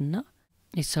ውስጥ እንሄድና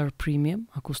SR Premium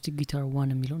Acoustic Guitar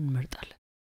 1 የሚለውን እንመርጣለን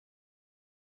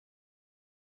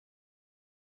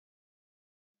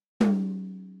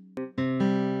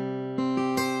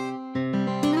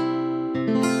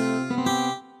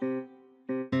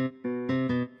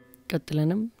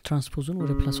ቀጥለንም ትራንስፖዙን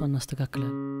ወደ +1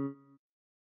 እናስተካክላለን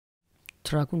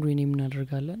ትራኩን ሪኔም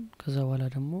እናደርጋለን ከዛ በኋላ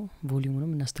ደግሞ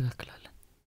ቮሊዩሙንም እናስተካክላለን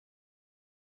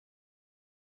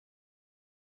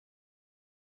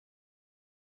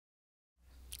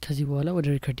ከዚህ በኋላ ወደ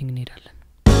ሪኮርዲንግ እንሄዳለን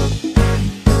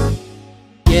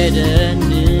የደን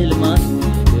ልማት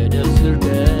የገደል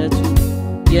ስርገት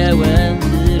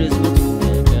የወንዝ ርዝመት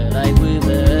የቀላይ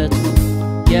ውበት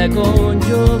የቆንጆ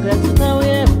ገጽታው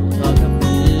የቦታ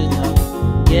ከፍታ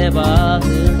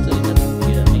የባህር ጥልቀት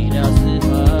የሜዳ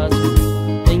ስፋት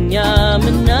እኛ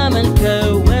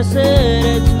ምናመልከው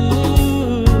መሰረቱ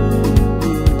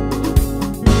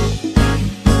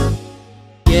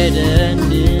የደን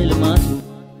ልማት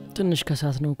ትንሽ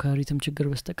ከሳት ነው ከሪትም ችግር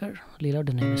በስተቀር ሌላው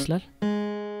ደህና ይመስላል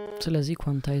ስለዚህ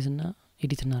ኳንታይዝ እና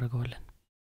ኤዲት እናደርገዋለን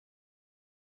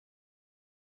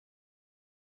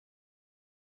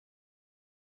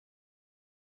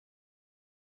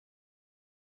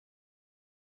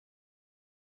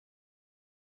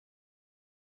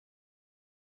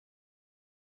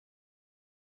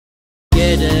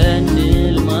የደን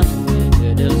ልማት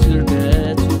የገደል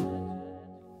ስርገት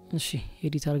እሺ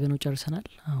ኤዲት አድርገነው ጨርሰናል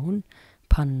አሁን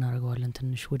ፓን እናደርገዋለን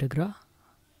ትንሽ ወደ ግራ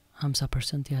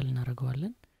 50% ያህል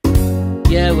እናደርገዋለን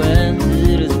የወንዝ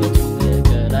ርዝመት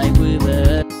የቀላይ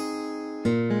ውበት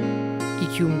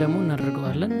ኢኪዩም ደግሞ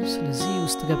እናደርገዋለን ስለዚህ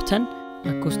ውስጥ ገብተን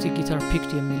አኮስቲክ ጊታር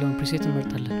ፒክድ የሚለውን ፕሪሴት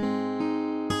እንመርጣለን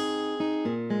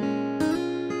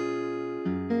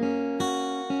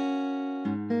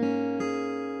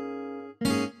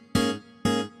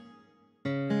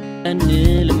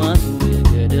ልማት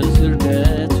የገደል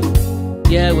ስርገት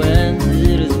የወንዝ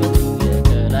ርዝመት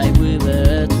የቀላይ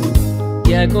ውበት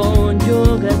የቆንጆ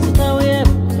ገጽታው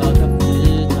የቦታ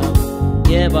ከፍታ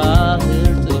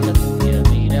የባህር ጥልቀት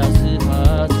የሜዳ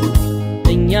ስፋት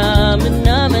እኛ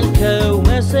ምናመልከው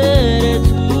መሰረቱ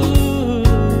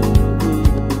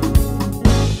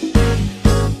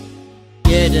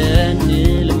የደን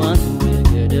ልማት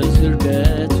የገደል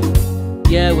ስርገት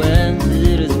የወንዝ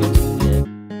ርዝመት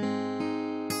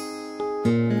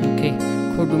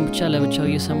ኮርዱን ብቻ ለብቻው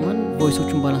እየሰማን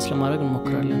ቮይሶቹን ባላንስ ለማድረግ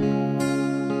እንሞክራለን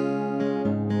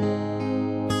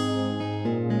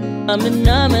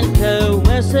ምናመልከው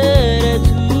መሰረቱ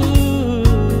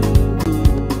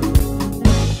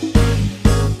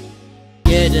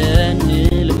የደን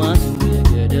ልማት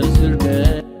የገደል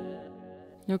ስርገት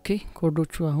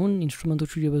ኮርዶቹ አሁን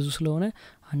ኢንስትሩመንቶቹ እየበዙ ስለሆነ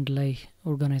አንድ ላይ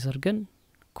ኦርጋናይዝ አድርገን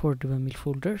ኮርድ በሚል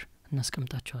ፎልደር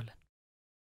እናስቀምጣቸዋለን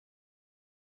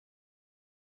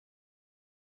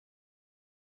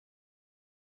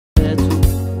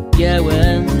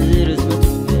የወንዝ ርዝመት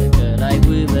የቀላይ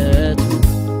ውበት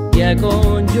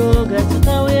የቆንጆ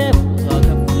ገጽታው የቦታ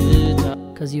ከፍታ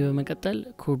ከዚህ በመቀጠል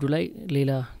ኮርዱ ላይ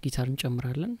ሌላ ጊታር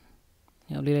እንጨምራለን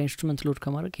ያው ሌላ ኢንስትሩመንት ሎድ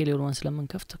ከማድረግ ሄሊዮን 1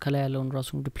 ስለምንከፍት ከላይ ያለውን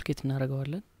ራሱን ዱፕሊኬት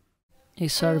እናደርገዋለን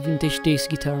SR Vintage Days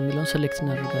ጊታር የሚለውን ሴሌክት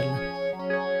እናደርጋለን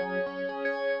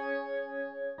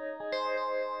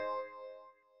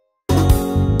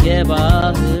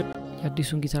የባህር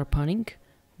የአዲሱን ጊታር ፓኒንግ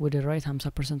ወደ ራይት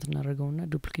 50% እናደርገውና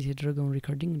ዱፕሊኬት ያደረገውን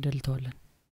ሪኮርዲንግ እንደልተዋለን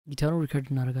ጊታሩን ሪኮርድ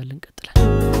እናደርጋለን ቀጥለን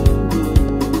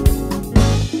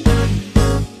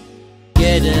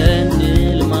የደን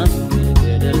ልማት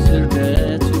ገደል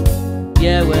ስርገቱ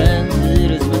የወንዝ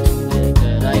ርዝመቱ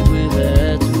የከላይ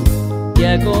ውበቱ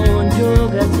የቆንጆ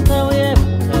ገጽታው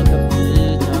የቦታ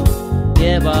ከፍታው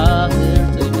የባህር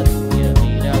ጥልቀቱ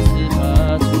የሜዳ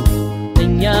ስፋቱ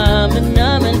እኛ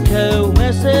ምናመልከው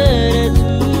መሰረቱ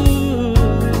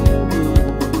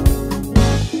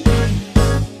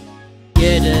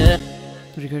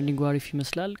ሪኮርዲንግ አሪፍ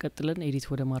ይመስላል ቀጥለን ኤዲት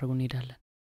ወደ ማድረጉ እንሄዳለን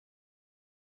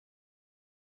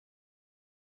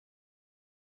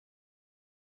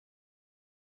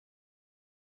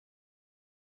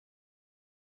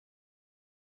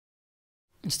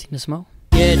እስቲ እንስማው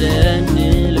የደን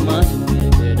ልማት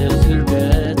ገደል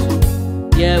ስርገቱ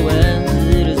የወንዝ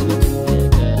ርዝመቱ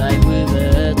የከላይ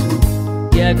ውበቱ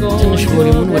ትንሽ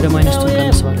ቮሊዩሙን ወደ ማይነስ 2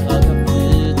 ቀንሰዋለን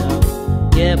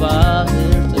የባህር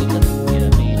ጥልቀቱ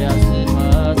የሜዳ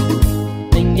ስፋቱ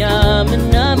እኛ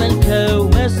ምናመልከው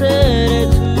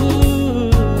መሰረቱ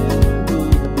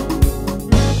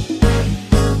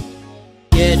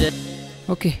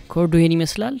ኦኬ ኮርዱ ይሄን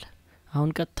ይመስላል አሁን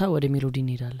ቀጥታ ወደ ሜሎዲ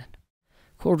እንሄዳለን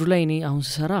ኮርዱ ላይ እኔ አሁን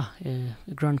ስሰራ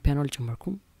ግራንድ ፒያኖ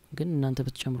አልጨመርኩም ግን እናንተ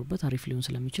በተጨምሩበት አሪፍ ሊሆን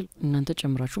ስለሚችል እናንተ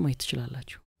ጨምራችሁ ማየት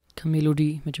ትችላላችሁ ከሜሎዲ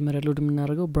መጀመሪያ ሎድ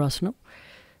የምናደርገው ብራስ ነው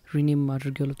ሪኔም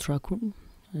አድርገው ትራኩን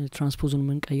ትራንስፖዙን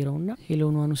ምን ቀይረውና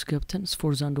ሄሎን ዋን ውስጥ ገብተን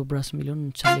ስፎርዛንዶ ብራስ ሚሊዮን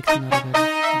ሴሌክት እናደርጋለን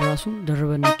ብራሱን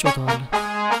ደርበን እንጫወተዋለን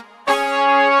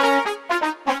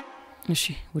እሺ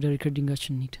ወደ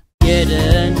ሪኮርዲንጋችን እንሂድ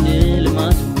የደን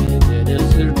ልማት ገደል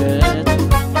ስርገቱ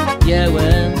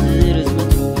የወንዝ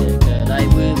ርዝመቱ የከላይ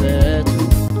ውበቱ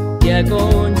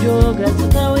የቆንጆ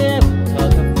ገጽታው የቦታ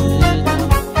ከፍታው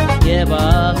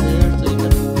የባህር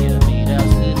ጥልቀቱ የሜዳ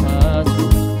ስፋቱ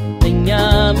እኛ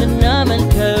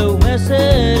ምናመልከው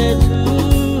መሰረቱ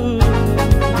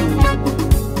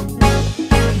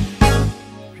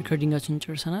ሪኮርዲንጋችንን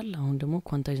ጨርሰናል አሁን ደግሞ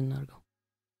ኳንታይዝ እናድርገው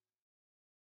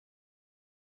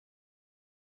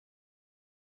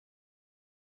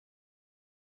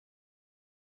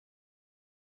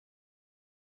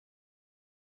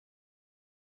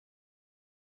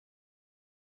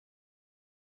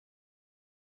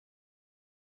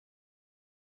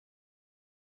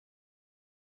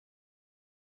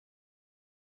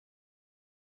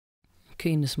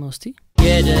ከኢንስ ማውስቲ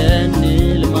የደን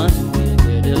ልማት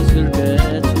ገደል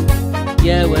ስርገቱ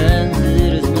የወንዝ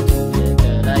ርዝመቱ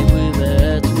የከላይ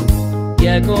ውበቱ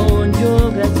የቆንጆ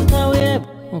ገጽታው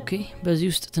ኦኬ በዚህ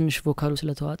ውስጥ ትንሽ ቮካሉ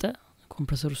ስለተዋጠ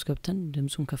ኮምፕረሰር ውስጥ ገብተን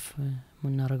ድምጹን ከፍ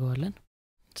እናደርገዋለን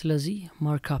ስለዚህ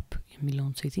ማርክአፕ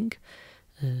የሚለውን ሴቲንግ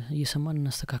እየሰማን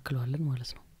እናስተካክለዋለን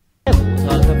ማለት ነው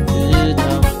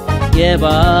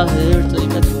የባህር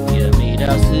ጥልቀቱ የሜዳ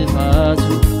ስፋቱ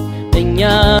እኛ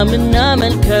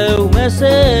ምናመልከው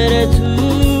መሰረቱ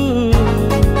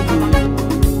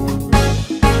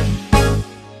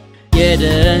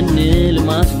የደን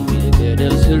ልማት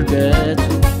ገደል ስርገቱ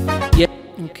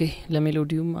ኦኬ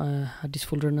ለሜሎዲውም አዲስ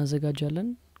ፎልደር እናዘጋጃለን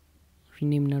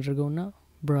ሪኔም እናደርገውና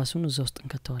ብራሱን እዛ ውስጥ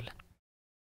እንከተዋለን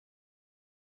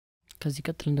ከዚህ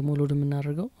ቀጥለን ደግሞ ሎድ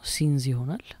የምናደርገው ሲንዝ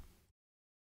ይሆናል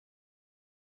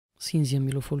ሲንዝ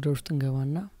የሚለው ፎልደር ውስጥ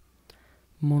እንገባና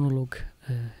ሞኖሎግ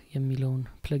የሚለውን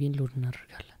ፕለጊን ሎድ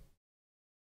እናደርጋለን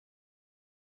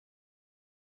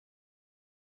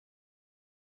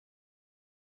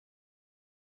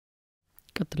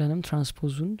ቀጥለንም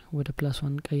ትራንስፖዙን ወደ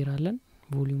 +1 ቀይራለን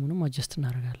ቮሊዩሙንም አጀስት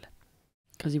እናደርጋለን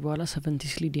ከዚህ በኋላ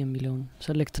 70 ስሊድ የሚለውን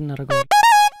ሴሌክት እናደርጋለን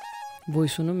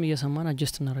ቮይሱንም እየሰማን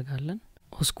አጀስት እናደርጋለን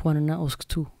ኦስክ 1 እና ኦስክ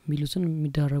 2 ሚሉትን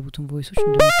የሚዳረቡትን ቮይሶች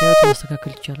እንደምታዩት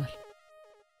ማስተካከል ይቻላል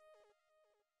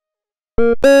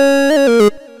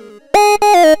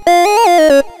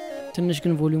ትንሽ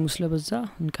ግን ቮሊዩሙ ስለበዛ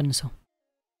እንቀንሰው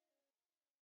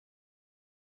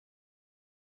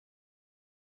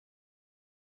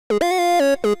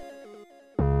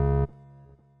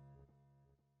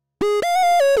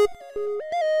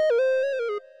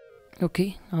ኦኬ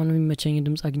አሁን የሚመቸኝ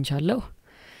ድምጽ አግኝቻለሁ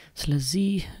ስለዚህ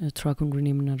ትራኩን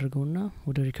ሪኔም እናደርገውና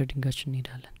ወደ ሪኮርዲንጋችን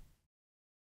እንሄዳለን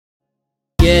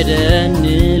የደን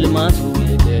ልማት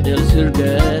ገደል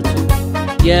ስርገቱ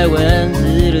የወንዝ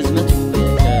ርዝመቱ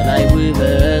የከላይ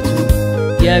ውበቱ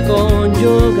የቆንጆ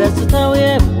ገጽታው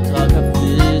የቦታ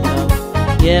ከፍታው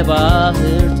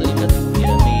የባህር ጥልቀቱ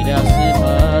የሜዳ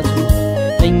ስፋቱ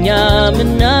እኛ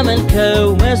ምናመልከው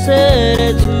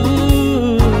መሰረቱ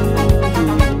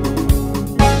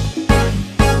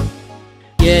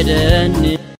የደን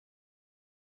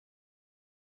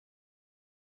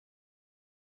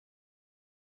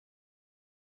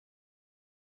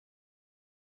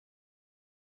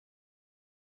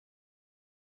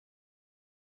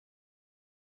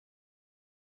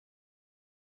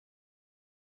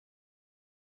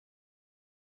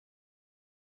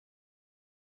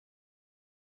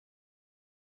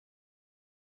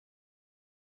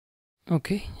ኦኬ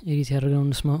ኤዲት ያደርጋው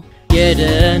እንስማው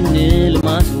የደን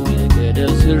ልማቱ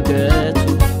የገደል ስርገቱ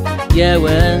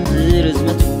የወንዝ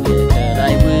ርዝመቱ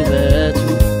የላይ ውበቱ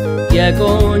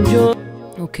የቆንጆ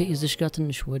ኦኬ እዚሽ ጋር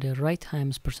ትንሽ ወደ ራይት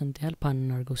 25% ያህል ፓን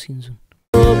እናርገው ሲንዙን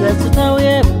ገጽታው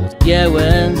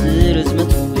የወንዝ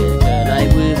ርዝመቱ የላይ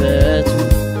ውበቱ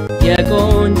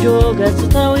የቆንጆ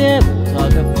ገጽታው የቦታ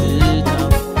ከፍታው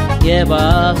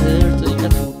የባህር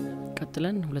ጥልቀቱ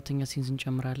ቀጥለን ሁለተኛ ሲንዝ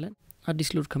እንጨምራለን አዲስ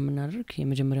ሎድ ከምናደርግ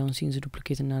የመጀመሪያውን ሲንዝ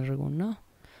ዱፕሊኬት እናደርገውና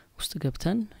ውስጥ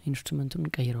ገብተን ኢንስትሩመንቱን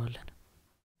እንቀይረዋለን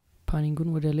ፓኒንጉን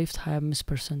ወደ ሌፍት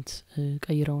 25%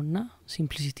 ቀይረውና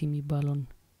ሲምፕሊሲቲ የሚባለውን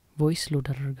ቮይስ ሎድ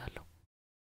አደርጋለሁ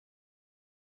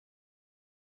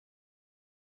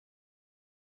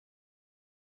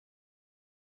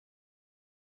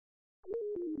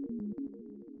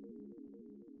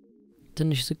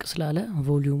ትንሽ ዝቅ ስላለ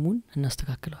ቮሊዩሙን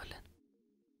እናስተካክለዋለን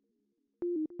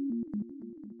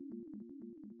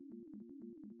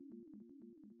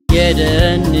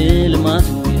የደን ልማቱ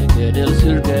የገደል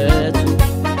ስርገቱ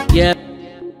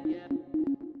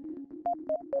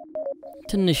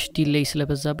ትንሽ ዲሌይ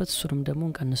ስለበዛበት እሱንም ደግሞ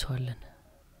እንቀንሰዋለን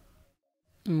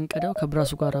እንቀዳው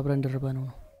ከብራሱ ጋር አብረን ደርበነው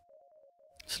ነው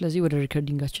ስለዚህ ወደ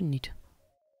ሪከርዲንጋችን እንሂድ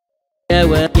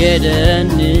የደን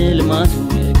ልማቱ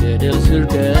የገደል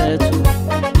ስርገቱ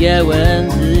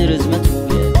የወንዝ ርዝመቱ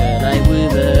የላይ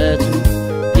ውበቱ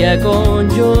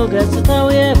የቆንጆ ገጽታው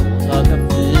የቦታ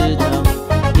ከፍታው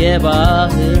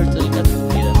የባህር ጥልቀቱ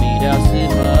የሜዳ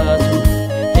ስፋቱ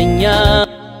እኛ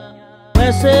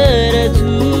መሰረቱ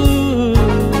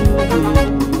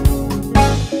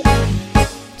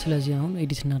ስለዚህ አሁን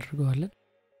ኤዲት እናደርገዋለን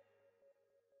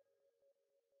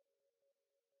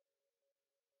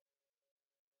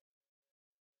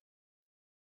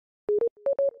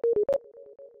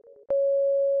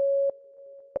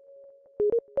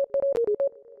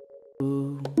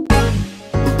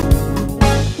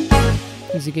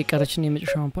እዚህ ጋር ቀረችን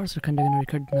የመጨረሻውን ፓርት ከእንደገና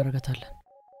ሪከርድ እናደርጋታለን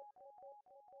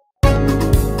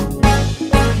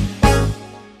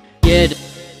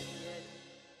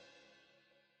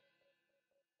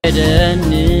የደን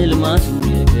ልማቱ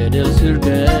የገደል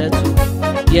ስርገቱ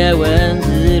የወንዝ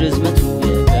ርዝመቱ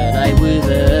የላይ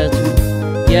ውበቱ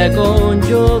የቆንጆ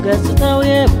ገጽታው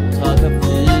የቦታ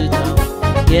ከፍታው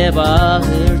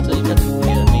የባህር ጥልቀቱ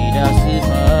የሜዳ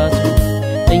ስፋቱ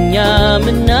እኛ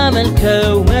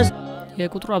ምናመልከው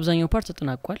የቁጥሩ አብዛኛው ፓርት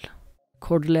ተጠናቋል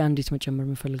ኮርድ ላይ አንዲት መጨመር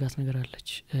የምፈልጋት ነገር አለች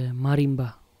ማሪምባ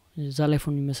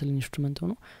ዛላይፎን የሚመስል ኢንስትሩመንት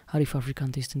ሆኖ አሪፍ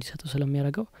አፍሪካን ቴስት እንዲሰጠው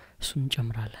ስለሚያደርገው እሱን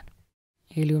እንጨምራለን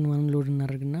ኤሊዮን ዋን ሎድ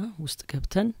እናደርግና ውስጥ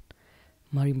ገብተን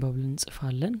ማሪምባ ብለን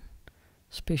እንጽፋለን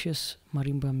ስፔሽስ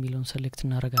ማሪምባ የሚለውን ሴሌክት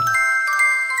እናደርጋለን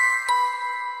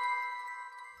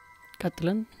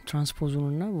ቀጥለን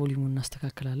ትራንስፖዙንና ቮሊዩሙን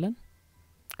እናስተካክላለን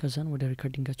ከዛን ወደ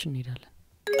ሪከርዲንጋችን እንሄዳለን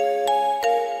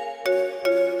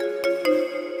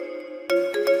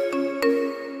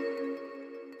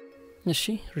እሺ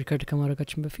ሪከርድ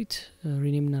ከማድረጋችን በፊት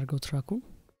ሪኔም እናርገው ትራኩን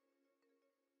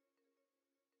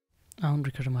አሁን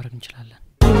ሪከርድ ማድረግ እንችላለን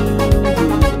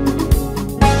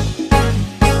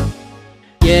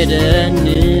የደን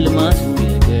ልማቱ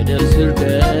የገደል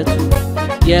ስርገቱ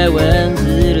የወንዝ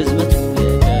ርዝመቱ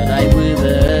የላይ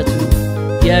ውበቱ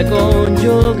የቆንጆ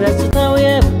ገጽታው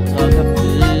የቦታ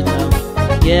ከፍታው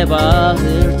የባህር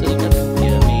ጥልቀቱ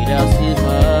የሜዳ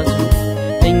ስፋቱ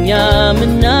እኛ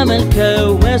ምናመልከው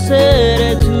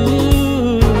መሰረቱ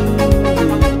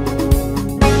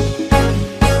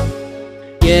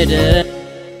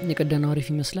የቀዳናው አሪፍ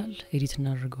ይመስላል ኤዲት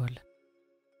እናደርገዋለን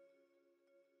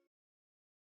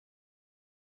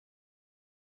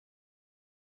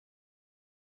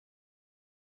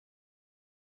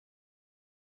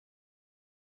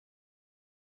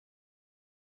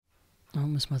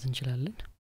አሁን መስማት እንችላለን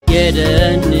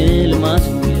የደን ልማቱ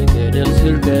የገደል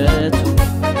ስርገቱ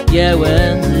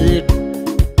የወንዝ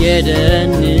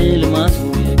የደን ልማቱ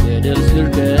የገደል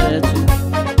ስርገቱ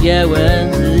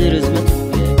የወንዝ ርዝመቱ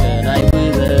የላይ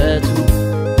ውበቱ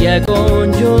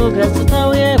የቆንጆ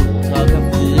ገጽታው የቦታ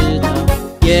ከፍታው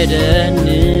የደን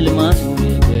ልማቱ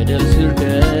የገደል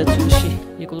ስርገቱ እሺ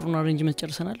የቁጥሩን አሬንጅመንት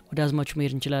ጨርሰናል ወደ አዝማቹ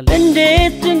መሄድ እንችላለን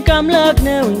እንዴት ድንቅ አምላክ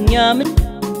ነው እኛ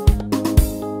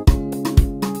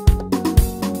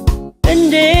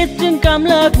እንዴት ድንቅ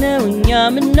አምላክ ነው እኛ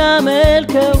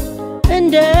ምናመልከው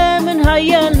እንደምን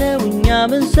ኃያል ነው እኛ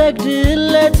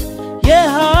ምንሰግድለት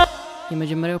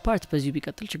የመጀመሪያው ፓርት በዚህ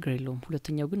ቢቀጥል ችግር የለውም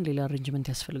ሁለተኛው ግን ሌላ አሬንጅመንት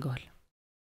ያስፈልገዋል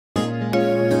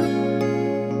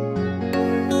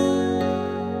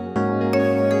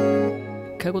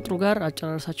ከቁጥሩ ጋር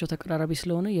አጨራረሳቸው ተቀራራቢ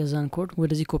ስለሆነ የዛን ኮድ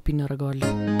ወደዚህ ኮፒ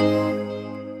እናደርገዋለን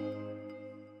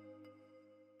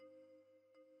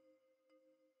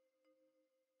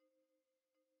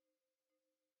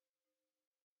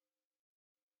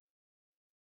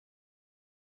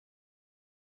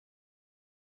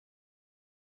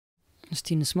እስቲ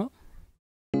እንስማው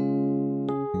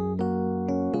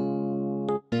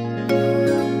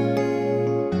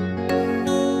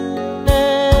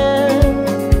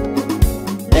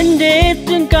እንዴት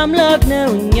ድንቅ አምላክ ነው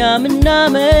እኛ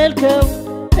ምናመልከው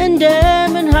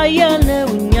እንደምን ኃያል ነው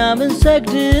እኛ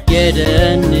ምንሰግድ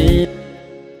የደን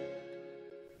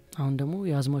አሁን ደግሞ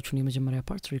የአዝማቹን የመጀመሪያ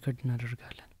ፓርት ሪከርድ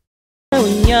እናደርጋለን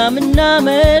እኛ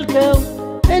ምናመልከው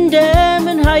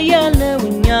እንደምን ኃያል ነው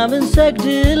እኛ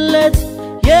ምንሰግድለት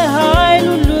የኃይል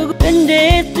ሁሉ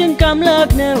እንዴት ድንቅ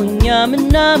አምላክ ነው እኛ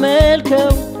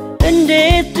ምናመልከው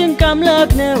እንዴት ድንቅ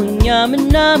አምላክ ነው እኛ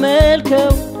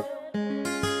ምናመልከው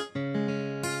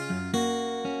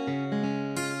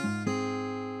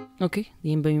ኦኬ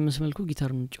ይሄን በሚመስል መልኩ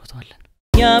ጊታሩን እንጫወታለን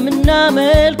እኛ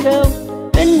ምናመልከው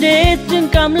እንዴት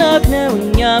ድንቅ አምላክ ነው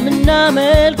እኛ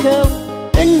ምናመልከው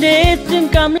እንዴት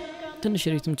ድንቅ አምላክ ትንሽ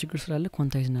የሪትም ችግር ስላለ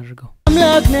ኳንታይዝ እናድርገው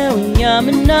አምላክ ነው እኛ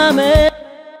ምናመልከው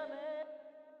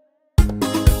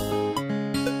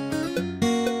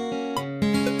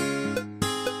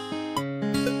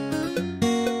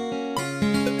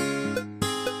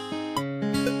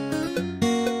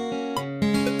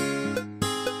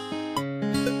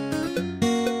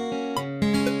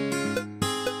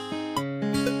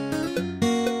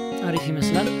አሪፍ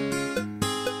ይመስላል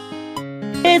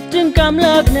እንዴት ድንቅ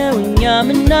አምላክ ነው እኛ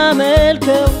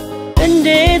ምናመልከው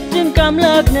እንዴት ድንቅ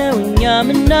አምላክ ነው እኛ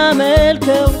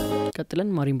ምናመልከው ቀጥለን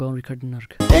ማሪምባውን ሪከርድ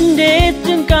እናድርግ እንዴት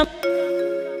ድንቅ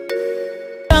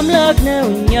አምላክ ነው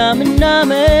እኛ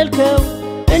ምናመልከው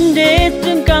እንዴት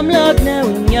ድንቅ አምላክ ነው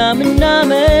እኛ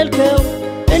ምናመልከው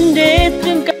እንዴት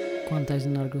ድንቅ ኳንታይዝ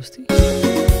እናድርገው እስቲ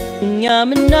እኛ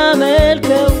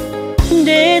ምናመልከው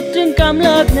እንዴት ድንቅ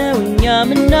አምላክ ነው እኛ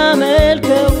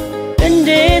ምናመልከው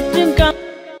እንዴት ድንቅ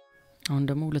አሁን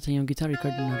ደግሞ ሁለተኛው ጊታር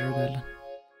ሪከርድ እናደርጋለን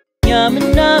እኛ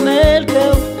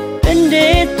ምናመልከው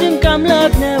እንዴት ድንቅ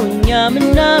አምላክ ነው እኛ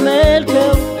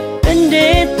ምናመልከው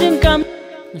እንዴት ድንቅ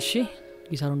እሺ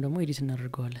ጊታሩን ደግሞ ኤዲት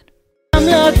እናደርገዋለን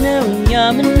አምላክ ነው እኛ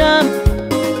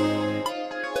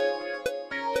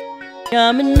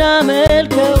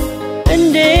ምናመልከው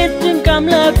እንዴት ድንቅ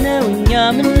አምላክ ነው እኛ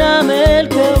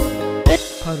ምናመልከው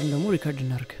ፓዱን ደግሞ ሪከርድ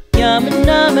እናድርግ እኛ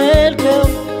ምናመልከው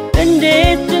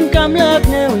እንዴት ድንቅ አምላክ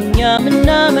ነው እኛ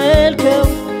ምናመልከው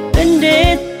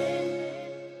እንዴት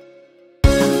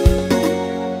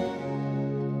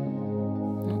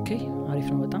ኦኬ አሪፍ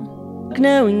ነው በጣም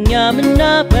ነው እኛ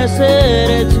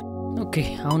መሰረቱ ኦኬ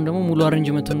አሁን ደግሞ ሙሉ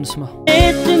አሬንጅመንቱን እንስማው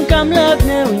እንዴት ድንቅ አምላክ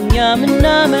ነው እኛ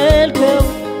ምናመልከው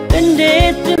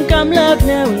እንዴት ድንቅ አምላክ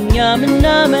ነው እኛ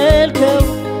ምናመልከው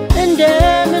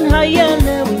እንደምን ኃያል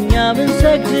ነው እኛ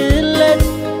ምንሰግድለት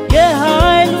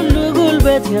የኃይል ሁሉ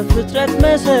ጉልበት የፍጥረት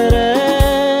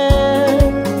መሰረት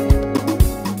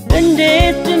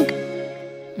እንዴት ድንቅ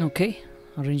ኦኬ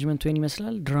አሬንጅመንቱ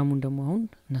ይመስላል ድራሙን ደግሞ አሁን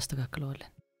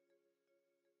እናስተካክለዋለን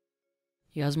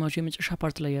የአዝማቹ የመጨረሻ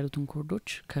ፓርት ላይ ያሉትን ኮርዶች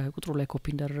ከቁጥሩ ላይ ኮፒ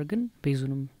እንዳደረግን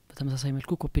ቤዙንም በተመሳሳይ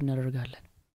መልኩ ኮፒ እናደርጋለን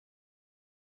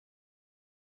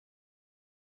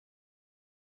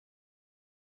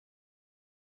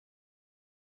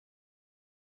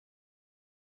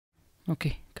ኦኬ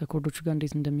ከኮርዶቹ ጋር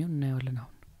እንዴት እንደሚሆን እናየዋለን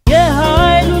አሁን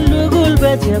የኃይል ሁሉ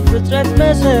ጉልበት የፍጥረት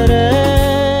መሰረት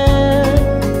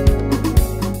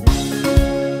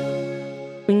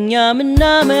እኛ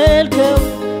ምናመልከው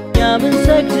እኛ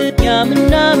ምንሰግድ እኛ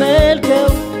ምናመልከው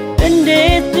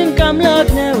እንዴት ድንቅ አምላክ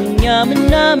ነው እኛ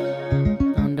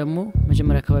አሁን ደግሞ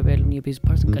መጀመሪያ አካባቢ ያለውን የቤዝ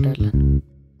ፓርት እንቀዳለን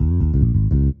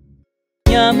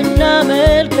እኛ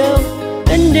ምናመልከው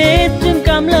እንዴት ድንቅ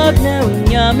አምላክ ነው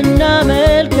እኛ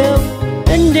ምናመልከው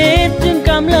እንዴት ድንቅ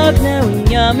አምላክ ነው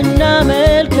እኛ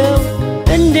ምናመልከው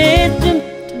እንዴት ድንቅ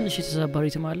ትንሽ የተዛባ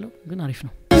ሪትም አለው ግን አሪፍ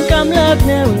ነው ድንቅ አምላክ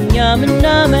ነው እኛ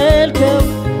ምናመልከው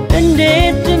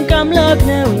እንዴት ድንቅ አምላክ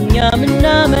ነው እኛ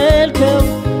ምናመልከው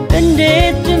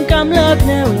እንዴት ድንቅ አምላክ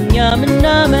ነው እኛ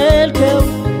ምናመልከው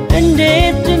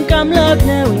እንዴት ድንቅ አምላክ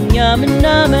ነው እኛ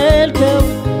ምናመልከው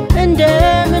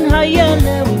እንደምን ኃያል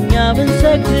ነው እኛ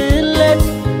ምንሰግድለት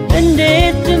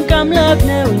እንዴት ድንቅ አምላክ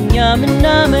ነው እኛ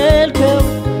ምናመልከው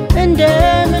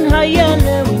እንደምን ኃያል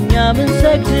ነው እኛ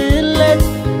ምንሰግድለት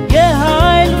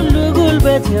የኃይል ሁሉ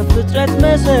ጉልበት የፍጥረት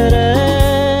መሰረት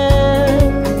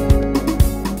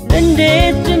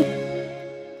እንዴት ድንቅ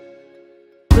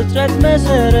ፍጥረት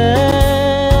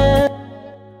መሰረት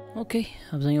ኦኬ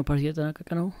አብዛኛው ፓርት እየተጠናቀቀ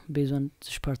ነው ቤዟን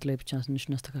ትንሽ ፓርት ላይ ብቻ ትንሽ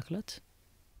እናስተካክላት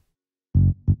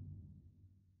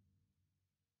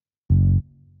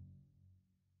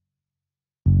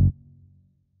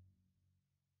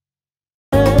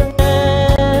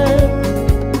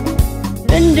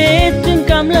እንዴት ድንቅ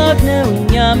አምላክ ነው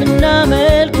እኛ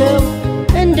ምናመልከው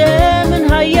እንደምን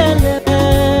ኃያል ነው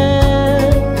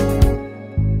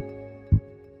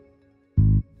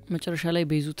መጨረሻ ላይ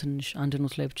ቤዙ ትንሽ አንድ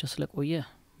ኖት ላይ ብቻ ስለቆየ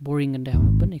ቦሪንግ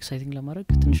እንዳይሆንብን ኤክሳይቲንግ ለማድረግ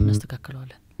ትንሽ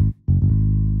እናስተካክለዋለን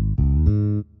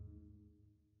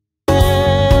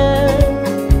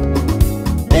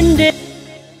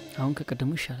አሁን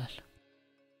ከቀደሙ ይሻላል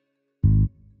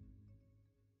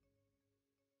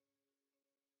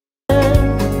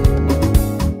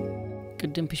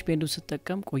ቅድም ፒች ቤንዱን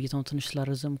ስትጠቀም ቆይታውን ትንሽ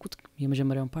ስላረዘምኩት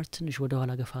የመጀመሪያውን ፓርት ትንሽ ወደ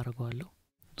ኋላ ገፋ አድርገዋለሁ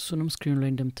እሱንም ስክሪኑ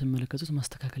ላይ እንደምትመለከቱት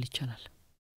ማስተካከል ይቻላል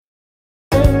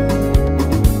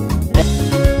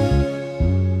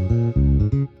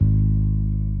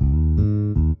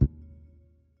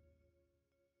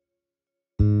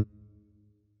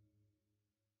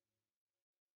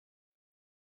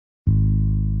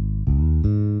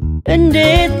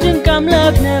እንዴት ድንቅ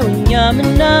አምላክ ነው እኛ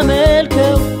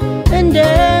ምናመልከው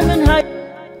እንደምን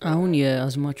አሁን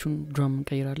የአዝማቹን ድራም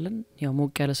እንቀይራለን ያው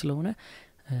ሞቅ ያለ ስለሆነ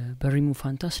በሪሙቭ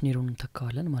ፋንታ ስኔሩን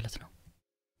እንተካዋለን ማለት ነው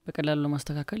በቀላሉ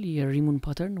ለማስተካከል የሪሙቭ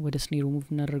ፓተርን ወደ ስኔሩ ሙቭ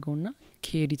እናደርገውና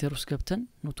ከኤዲተር ውስጥ ገብተን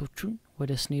ኖቶቹን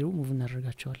ወደ ስኔሩ ሙቭ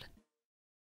እናደርጋቸዋለን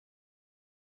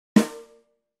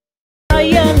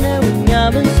አያነው እኛ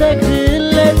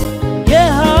ብንሰግድለት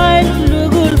የኃይል ሁሉ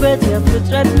ጉልበት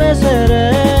የፍጥረት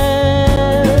መሰረት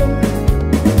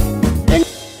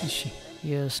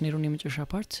የስኔሩን የመጨረሻ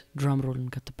ፓርት ድራም ሮል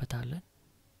እንከትበታለን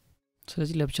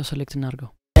ስለዚህ ለብቻው ሴሌክት እናርገው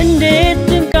እንዴት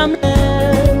ድንቃም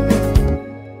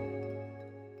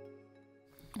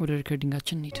ወደ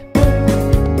ሪከርዲንጋችን እንሂድ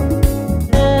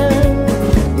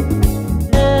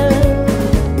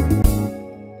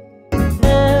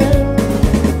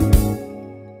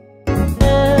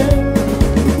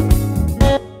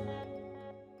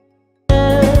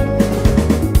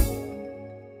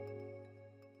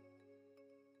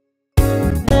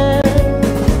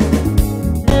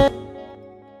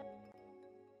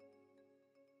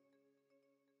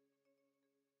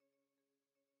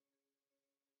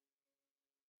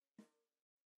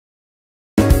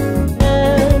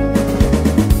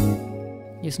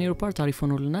የስኔሩ ፓርት አሪፍ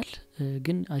ሆኖልናል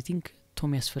ግን አይ ቲንክ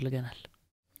ቶም ያስፈልገናል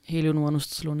ሄሊዮን ዋን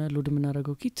ውስጥ ስለሆነ ሎድ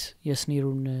የምናደርገው ኪት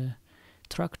የስኔሩን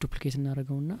ትራክ ዱፕሊኬት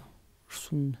እናደርገውና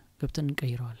እሱን ገብተን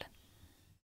እንቀይረዋለን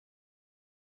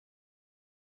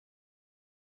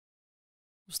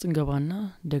ውስጥ እንገባና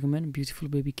ደግመን ቢዩቲፉል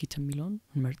ቤቢ ኪት የሚለውን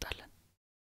እንመርጣለን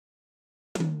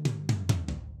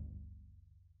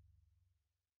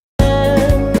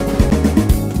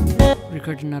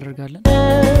ሪከርድ እናደርጋለን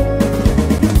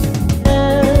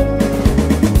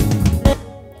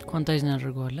ኳንታይዝ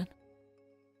እናደርገዋለን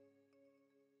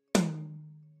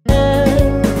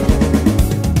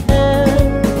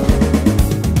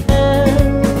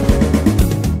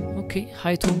ኦኬ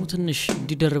ሃይቶሙ ትንሽ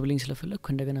እንዲደርብልኝ ስለፈለኩ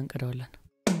እንደገና እንቀዳዋለን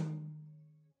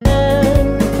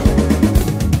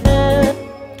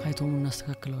ሃይቶሙን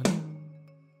እናስተካክለዋለን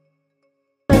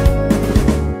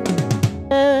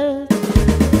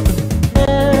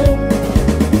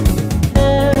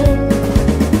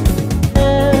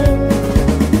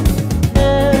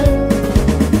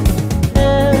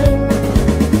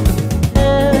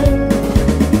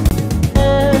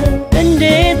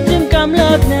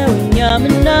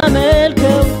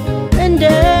ምናመልከው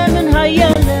እንደምን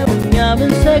ኃያል ነው እኛ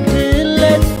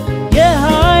ብንሰግድለት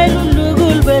የኃይል ሁሉ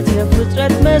ጉልበት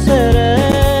የፍጥረት መሰረት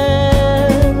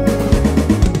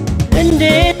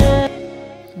እንዴት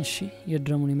እሺ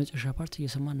የድራሙን የመጨረሻ ፓርት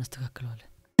እየሰማን እናስተካክለዋለን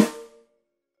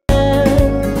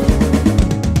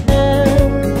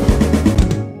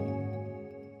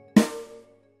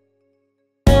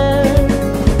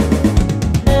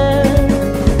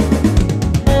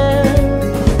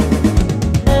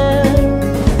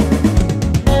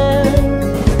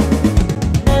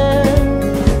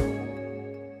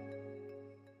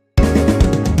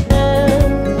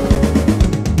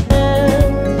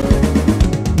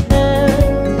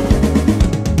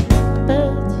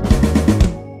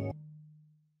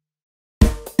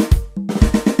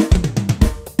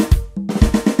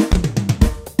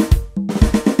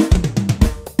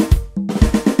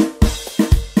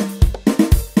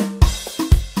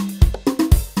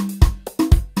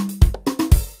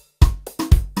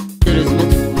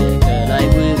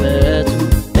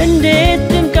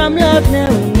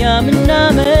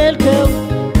ምናመልከው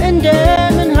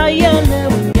እንደምን ኃያል ነው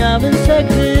እኛ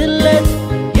ብንሰግድለት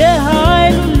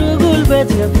የኃይል ሁሉ ጉልበት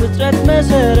የፍጥረት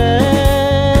መሰረት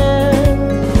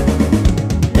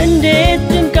እንዴት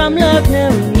ድንቅ አምላክ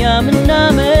ነው እኛ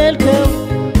ምናመልከው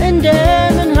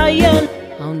እንደምን ኃያል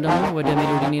አሁን ደግሞ ወደ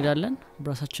ሜሎዲ እንሄዳለን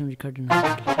ብራሳችን ሪከርድ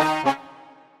እናደርጋለን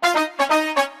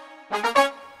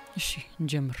እሺ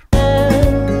እንጀምር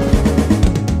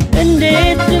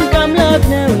እንዴት ድንቅ አምላክ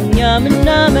ነው እኛ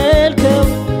ምናመልከው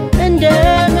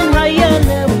እንደምን ኃያል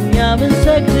ነው እኛ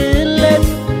ብንሰግድለት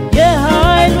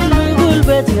የኃይል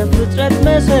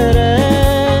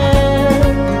መሰረት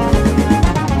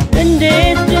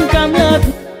እንዴት ድንቅ አምላክ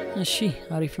እሺ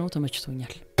አሪፍ ነው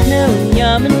ተመችቶኛል ነው እኛ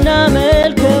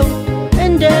ምናመልከው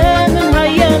እንደምን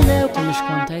ኃያል ነው ትንሽ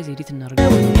ኳንታይዝ ኤዲት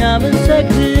እናደርጋለን እኛ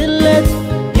ምንሰግድለት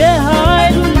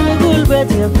የኃይል ሁሉ ጉልበት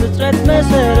የፍጥረት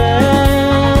መሰረት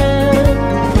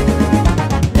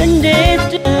እንዴት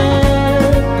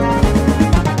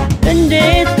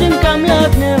ድንቅ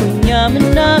አምላክ ነው እኛ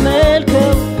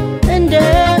ምናመልከው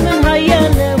እንደምን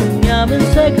ኃያል ነው እኛ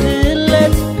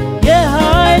ምንሰግድለት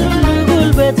የኃይል ሁሉ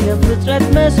ጉልበት የፍጥረት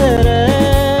መሰረት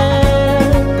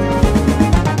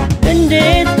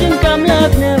እንዴት ድንቅ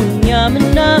አምላክ ነው እኛ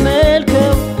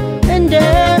ምናመልከው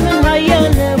እንደምን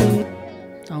ኃያል ነው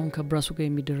አሁን ከብራሱ ጋር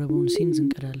የሚደረበውን ሲንዝ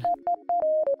እንቀዳለን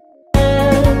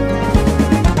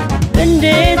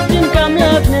እንዴት ድንቅ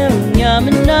አምላክ ነው እኛ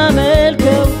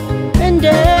ምናመልከው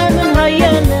እንደምን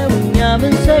ኃያል ነው እኛ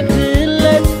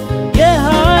ምንሰግድለት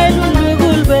የኃይል ሁሉ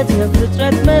ጉልበት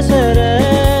የፍጥረት መሰረት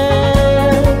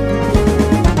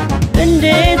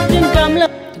እንዴት ድንቅ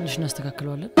አምላክ ትንሽ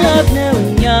እናስተካክለዋለን ነው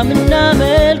እኛ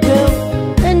ምናመልከው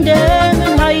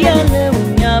እንደምን ኃያል ነው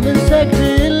እኛ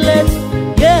ምንሰግድለት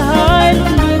የኃይል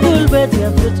ሁሉ ጉልበት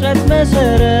የፍጥረት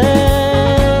መሰረት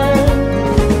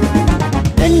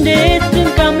እንዴት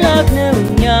ድንቅ አምላክ ነው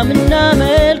እኛ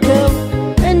ምናመልከው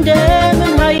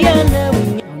እንደምን ኃያል ነው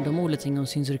አሁን ደግሞ ሁለተኛውን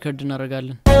ሲንዝ ሪከርድ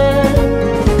እናደርጋለን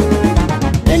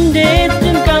እንዴት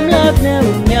ድንቅ አምላክ ነው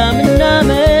እኛ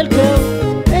ምናመልከው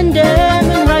እንደምን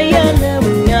ኃያል ነው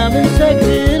እኛ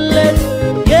ምንሰግድለት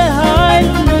የኃይል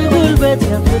ሁሉ ጉልበት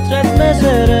የፍጥረት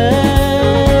መሰረት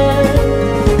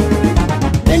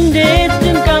እንዴት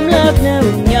ድንቅ አምላክ ነው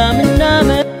እኛ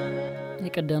ምናመልከው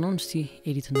የቀዳነውን እስቲ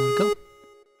ኤዲት እናድርገው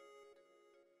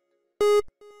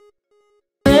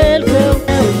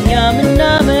እኛ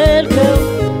ምናመልከው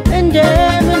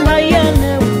እንደምን ኃያል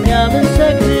ነው እኛ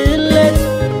ምንሰግድለት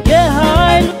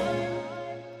የኃይል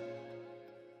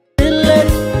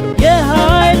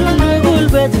ሁሉ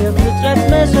ጉልበት የፍጥረት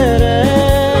መሰረት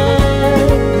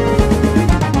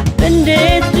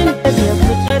እንዴት ድንቅ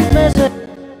የፍጥረት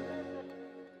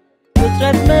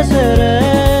መሰረት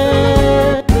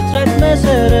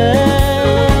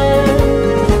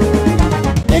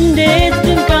እንዴት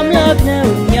ድንቅ አምላክ ነው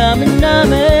እኛ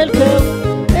ምናመልከው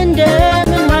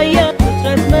እንደምን ኃያል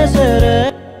ፍጥረት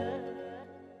መሰረት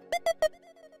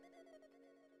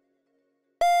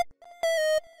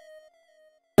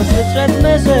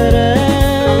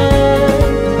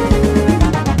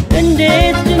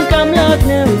እንዴት ድንቅ አምላክ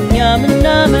ነው እኛ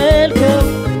ምናመልከው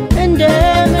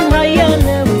እንደምን ኃያል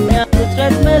ነው እኛ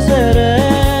ፍጥረት መሰረት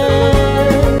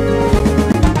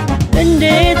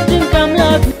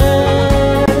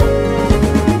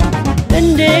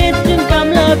እንዴት ድንቅ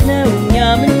አምላክ ነው እኛ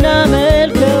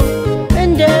ምናመልከው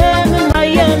እንደምን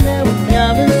ኃያል ነው እኛ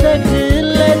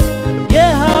ምንሰግድለት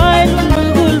የኃይል ሁሉ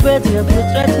ጉልበት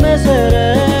የፍጥረት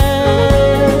መሰረት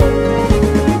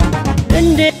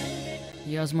እንዴት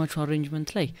የአዝማቹ አሬንጅመንት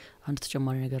ላይ አንድ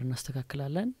ተጨማሪ ነገር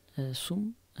እናስተካክላለን እሱም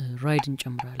ራይድ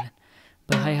እንጨምራለን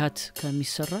በሃይሃት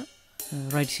ከሚሰራ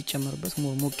ራይድ ሲጨመርበት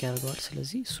ሞቅ ያደርገዋል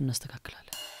ስለዚህ እሱ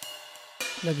እናስተካክላለን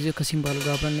ለጊዜው ከሲምባሉ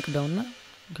ጋር አብረን እንቅዳውና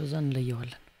ከዛ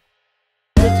እንለየዋለን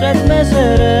ፍጥረት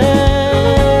መሰረት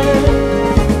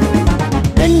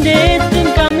እንዴት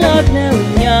ድንቅ አምላክ ነው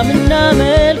እኛ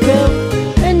ምናመልከው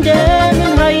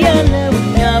እንደምን ኃያል ነው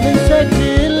እኛ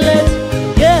ምንሰግድለት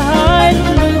የኃይል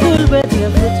ሁሉ ጉልበት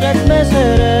የፍጥረት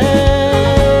መሰረት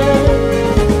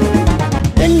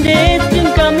እንዴት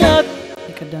ድንቅ አምላክ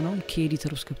የቀዳነውን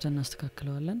ከኤዲተር ውስጥ ገብተን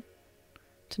እናስተካክለዋለን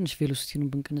ትንሽ ቬሎሲቲውን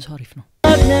ብንቀንሰው አሪፍ ነው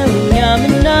እኛ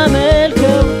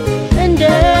ምናመልከው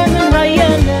እንደምን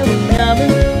ኃያል ነው እኛ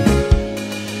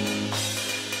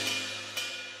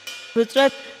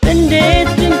ፍጥረት እንዴት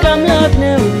ድንቅ አምላክ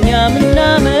ነው እኛ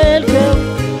ምናመልከው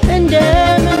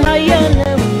እንደምን ኃያል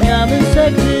ነው እኛ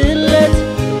ምንሰግድለት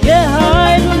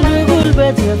የኃይል ሁሉ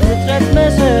ጉልበት የፍጥረት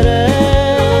መሰረት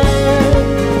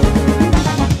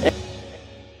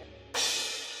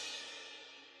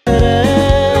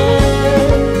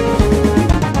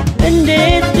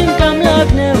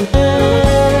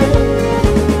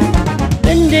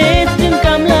እንዴት ድንቅ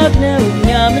አምላክ ነው እኛ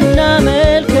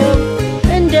ምናመልከው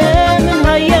እንደምን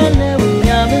ኃያል ነው እኛ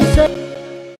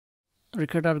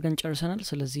ሪከርድ አድርገን ጨርሰናል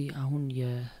ስለዚህ አሁን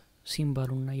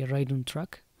የሲምባሉና የራይዱን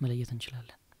ትራክ መለየት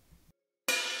እንችላለን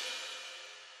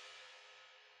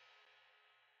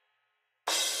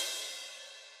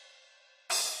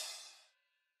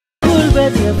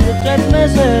ጉልበት የፍጥረት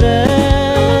መሰረት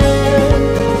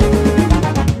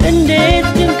እንዴት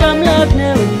ድንቅ አምላክ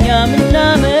ነው እኛ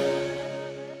ምናመልከው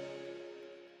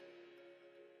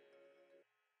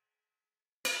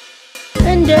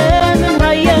እንደምን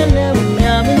ኃያል ነው እኛ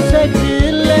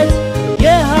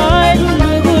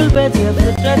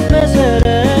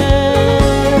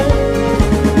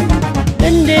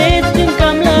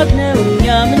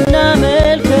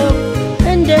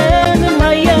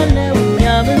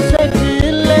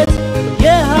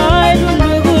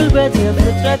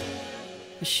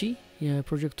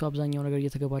የፕሮጀክቱ አብዛኛው ነገር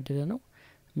እየተገባደደ ነው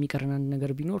የሚቀርና አንድ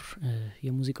ነገር ቢኖር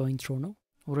የሙዚቃው ኢንትሮ ነው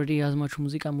ኦሬዲ ያዝማቹ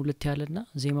ሙዚቃ ሙልት ያለና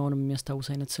ዜማውንም የሚያስታውስ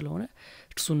አይነት ስለሆነ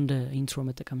እርሱን እንደ ኢንትሮ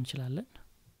መጠቀም እንችላለን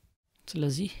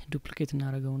ስለዚህ ዱፕሊኬት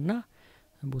እናደርገውና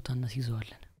ቦታ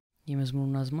እናስይዘዋለን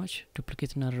የመዝሙሩን አዝማች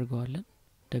ዱፕሊኬት እናደርገዋለን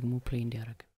ደግሞ ፕሌይ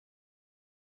እንዲያደርግ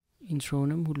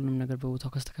ኢንትሮውንም ሁሉንም ነገር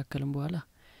በቦታው ካስተካከልን በኋላ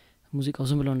ሙዚቃው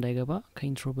ዝም ብሎ እንዳይገባ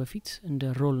ከኢንትሮ በፊት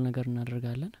እንደ ሮል ነገር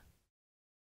እናደርጋለን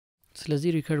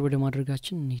ስለዚህ ሪከርድ ወደ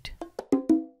ማድረጋችን እንሂድ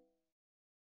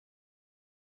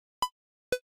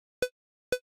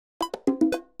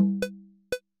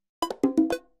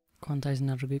ኳንታይዝ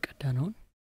እናድርገው የቀዳነውን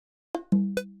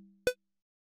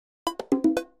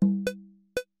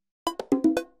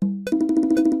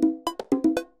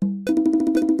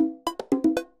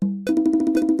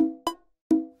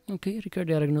ኦኬ ሪከርድ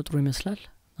ያደረግነው ጥሩ ይመስላል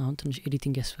አሁን ትንሽ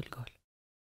ኤዲቲንግ ያስፈልገዋል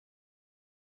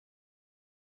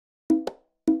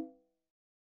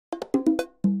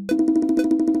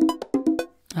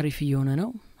አሪፍ እየሆነ ነው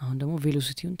አሁን ደግሞ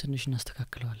ቬሎሲቲውን ትንሽ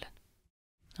እናስተካክለዋለን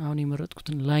አሁን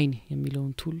የመረጥኩትን ላይን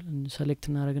የሚለውን ቱል ሰሌክት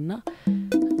እናደርግና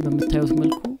በመታየት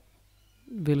መልኩ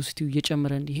ቬሎሲቲው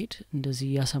እየጨመረ እንዲሄድ እንደዚህ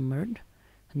ያሰመርን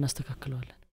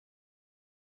እናስተካክለዋለን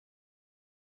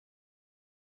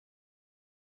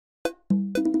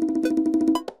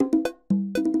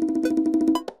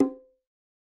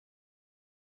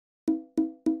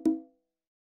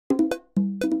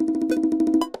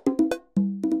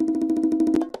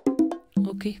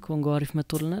ኦኬ ኮንጎ አሪፍ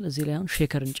መጥቶልናል እዚህ ላይ አሁን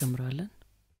ሼከር እንጨምራለን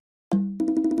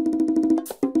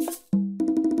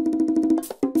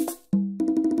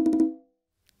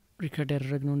ሪከርድ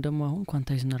ያደረግነው እንደማ አሁን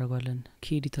ኳንታይዝ እናደርጋለን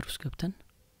ኪ ኤዲተር ውስጥ ገብተን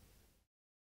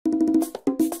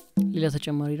ሌላ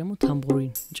ተጨማሪ ደግሞ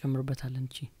ታምቦሪን እንጨምርበታለን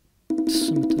እቺ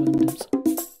ስምትለን ድምጽ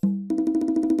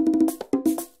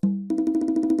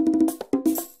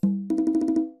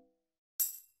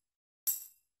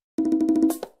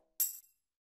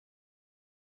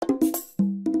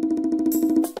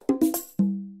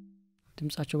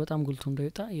ድምጻቸው በጣም ጉልቶ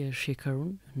እንዳይወጣ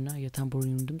የሼከሩን እና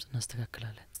የታምቦሪኑን ድምጽ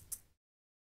እናስተካክላለን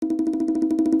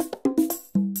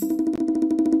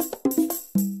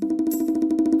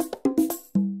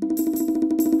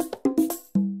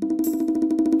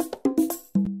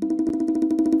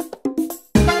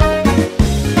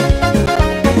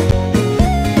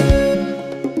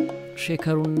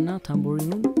ሼከሩንና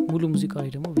ታምቦሪኑን ሙሉ ሙዚቃ ላይ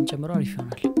ደግሞ ብንጨምረው አሪፍ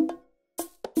ይሆናል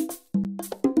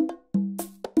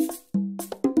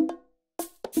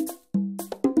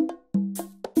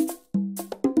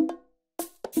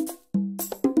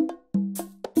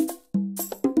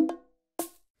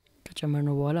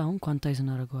ከጨመርነው በኋላ አሁን ኳንታይዝ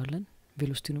እናደርገዋለን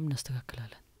ቬሎሲቲውንም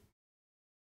እናስተካክላለን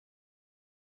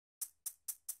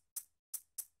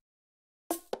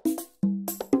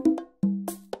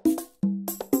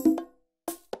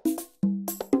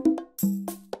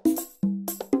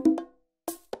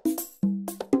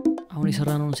አሁን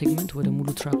የሰራነውን ሴግመንት ወደ ሙሉ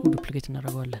ትራኩ ዱፕሊኬት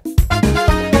እናደርገዋለን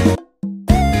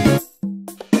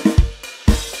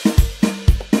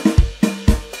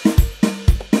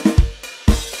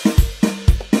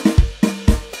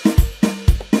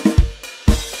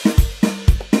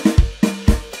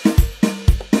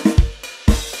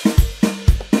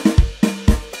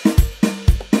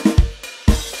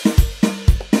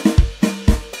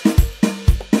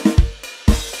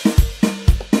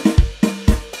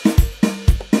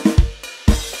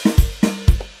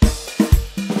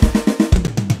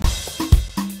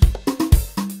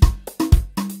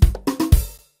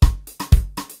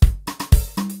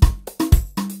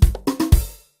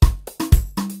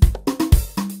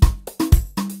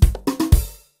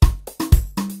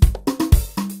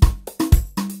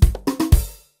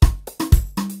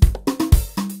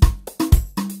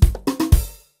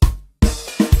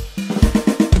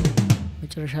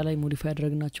መጨረሻ ላይ ሞዲፋይ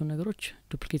ያደረግናቸው ነገሮች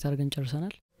ዱፕሊኬት አድርገን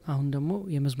ጨርሰናል አሁን ደግሞ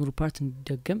የመዝሙሩ ፓርት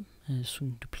እንዲደገም እሱን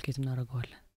ዱፕሊኬት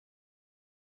እናደርገዋለን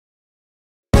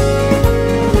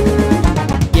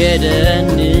የደን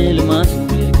ልማቱ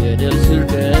የገደል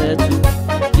ስርቀቱ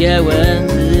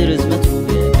የወንዝ ርዝመቱ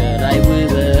የከላይ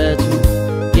ውበቱ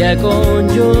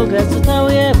የቆንጆ ገጽታው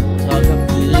የቦታው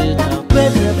ከፍታው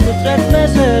በተፈጥረት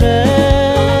መሰረት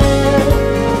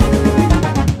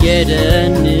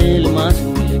የደን ልማቱ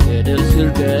የገደል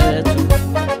ስርቀቱ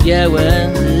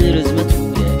የወንዝ ርዝመቱ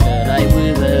የከላይ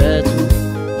ውበቱ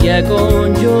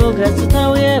የቆንጆ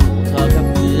ገጽታው የቦታው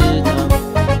ከፍታው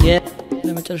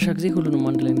ለመጨረሻ ጊዜ ሁሉንም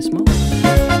አንድ ላይ እንስማው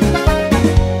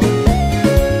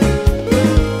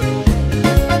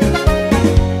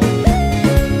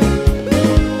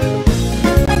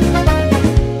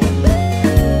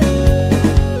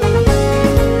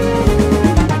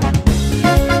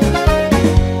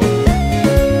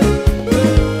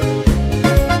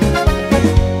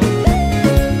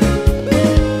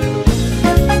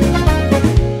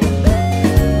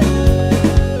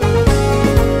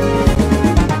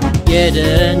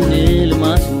የደን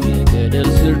ልማቱ የገደል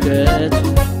ስርገቱ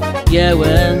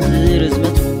የወንዝ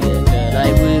ርዝመቱ የከላይ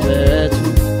ውበቱ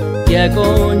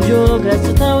የቆንጆ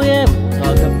ገጽታው የቦታ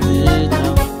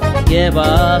ከፍታው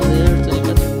የባህር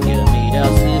ጥልቀቱ የሜዳ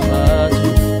ስፋቱ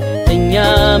እኛ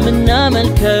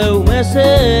ምናመልከው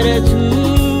መሰረቱ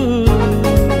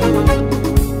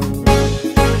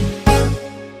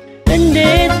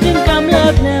እንዴት ድንቅ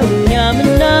አምላክ ነው እኛ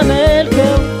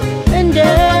ምናመልከው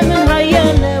እንደምን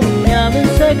ኃያል ነው እኛ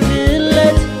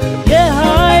ምንሰግድለት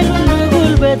የኃይል ሁሉ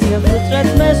ጉልበት የፍጥረት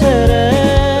መሰረት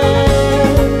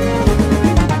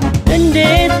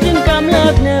እንዴት ድንቅ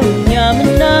አምላክ ነው እኛ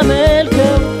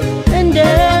ምናመልከው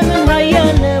እንደምን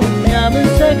ኃያል ነው እኛ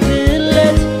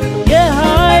ምንሰግድለት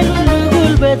የኃይል ሁሉ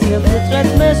ጉልበት የፍጥረት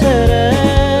መሰረት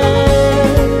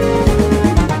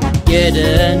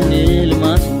የደን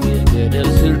ልማቱ የገደል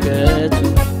ስርገቱ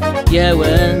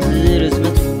የወንዝ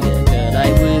ርዝመቱ የከላይ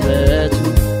ውበቱ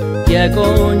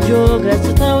የቆንጆ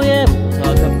ገጽታው የቦታ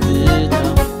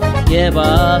ከፍታው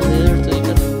የባህር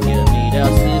ጥልቀቱ የሜዳ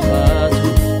ስፋቱ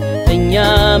እኛ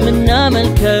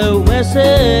ምናመልከው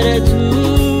መሰረቱ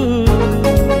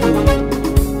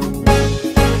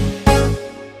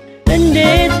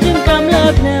እንዴት ድንቅ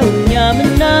አምላክ ነው እኛ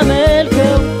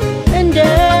ምናመልከው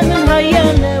እንደምን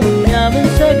ኃያል ነው እኛ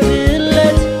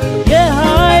ምንሰግድለት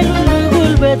የኃይል ሁሉ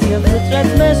ጉልበት የፍጥረት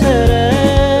መሰረት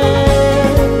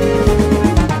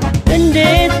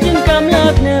እንዴት ድንቅ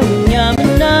አምላክ ነው እኛ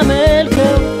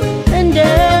ምናመልከው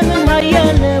እንደምን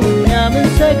ኃያል ነው እኛ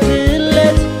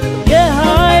ምንሰግድለት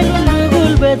የኃይል ሁሉ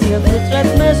ጉልበት የፍጥረት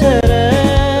መሰረት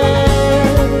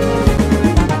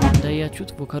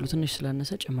እንዳያችሁት ቮካሉ ትንሽ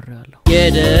ስላነሰ ጨምሬዋለሁ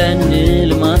የደን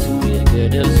ልማቱ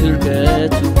የገደል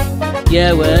ስርገቱ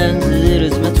የወንዝ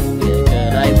ርዝመቱ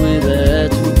የከላይ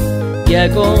ውበቱ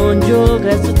የቆንጆ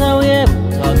ገጽታው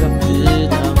የቦታ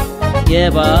ከፍታው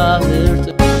የባህር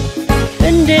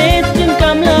እንዴት ድንቅ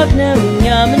አምላክ ነው እኛ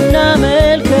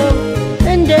ምናመልከው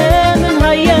እንደምን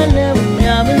ኃያል ነው እኛ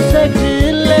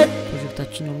ምንሰግድለት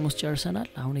ፕሮጀክታችን ኦልሞስት ጨርሰናል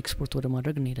አሁን ኤክስፖርት ወደ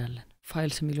ማድረግ እንሄዳለን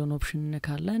ፋይልስ የሚለውን ኦፕሽን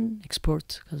እንነካለን ኤክስፖርት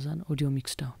ከዛን ኦዲዮ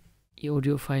ሚክስ ዳውን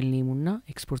የኦዲዮ ፋይል ኔሙና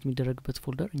ኤክስፖርት የሚደረግበት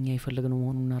ፎልደር እኛ የፈለግነው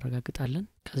መሆኑን እናረጋግጣለን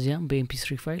ከዚያም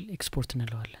በኤምፒ3 ፋይል ኤክስፖርት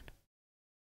እንለዋለን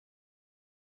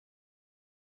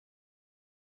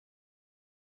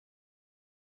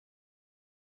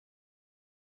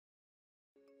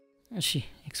እሺ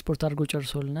ኤክስፖርት አድርጎ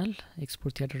ጨርሶልናል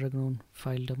ኤክስፖርት ያደረግነውን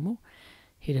ፋይል ደግሞ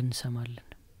ሄደን እንሰማለን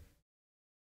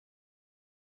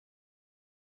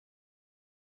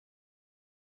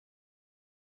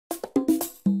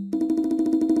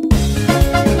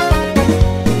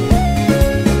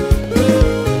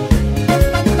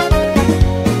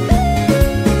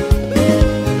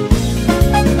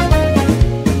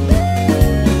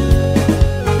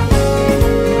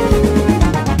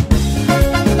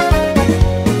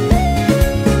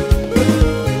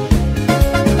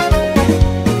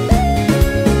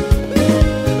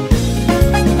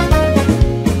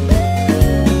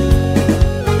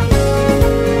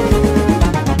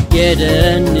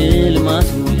የደን ልማቱ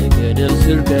የገደል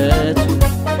ስርገቱ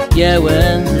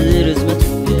የወንዝ ርዝመቱ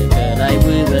የከላይ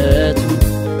ውበቱ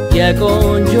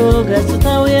የቆንጆ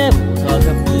ገጽታው የቦታ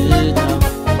ከፍታው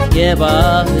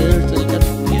የባህር ጥልቀቱ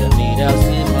የሜዳ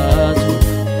ስፋቱ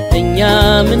እኛ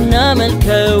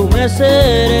ምናመልከው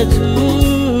መሰረቱ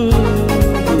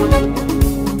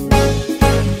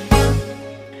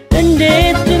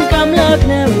እንዴት ድንቅ አምላክ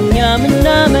ነው እኛ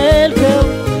ምናመልከው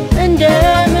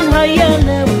እንደምን ኃያል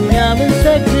ነው እኛ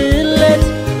ምንሰግድለት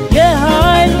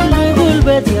የኃይል ሁሉ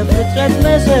ጉልበት የፍጥረት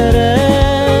መሰረት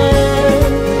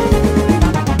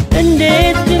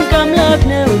እንዴት ድንቅ አምላክ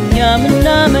ነው እኛ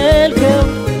ምናመልከው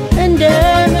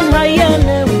እንደምን ኃያል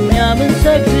ነው እኛ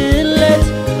ምንሰግድለት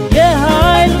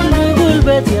የኃይል ሁሉ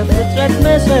ጉልበት የፍጥረት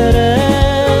መሰረት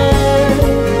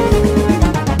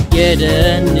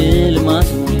የደን ልማቱ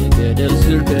የገደል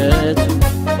ስርገቱ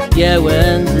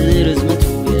የወንዝ ርዝመቱ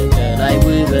የከላይ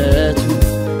ውበቱ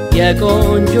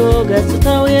የቆንጆ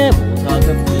ገጽታው የቦታ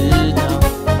ከፍታው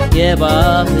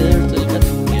የባህር ጥልቀቱ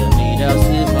የሜዳ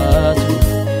ስፋቱ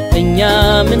እኛ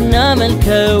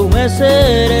ምናመልከው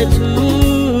መሰረቱ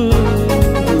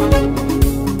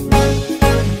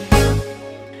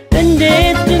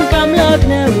እንዴት ድንቅ አምላክ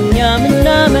ነው እኛ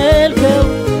ምናመልከው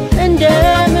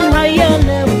እንደምን ኃያል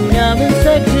ነው እኛ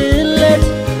ምንሰግድለት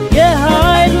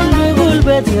የኃይል ሁሉ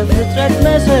ጉልበት የፍጥረት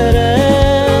መሰረት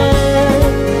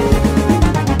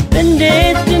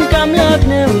እንዴት ድንቅ አምላክ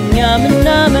ነው እኛ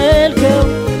ምናመልከው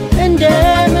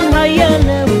እንደምን ኃያል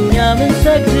ነው እኛ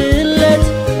ምንሰግድለት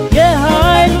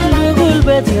የኃይል ሁሉ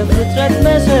ጉልበት የፍጥረት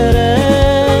መሰረት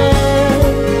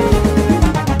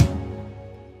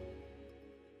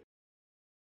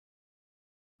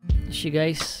እሺ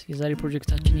ጋይስ የዛሬ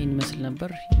ፕሮጀክታችን ይሄን ይመስል ነበር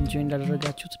ኢንጆይ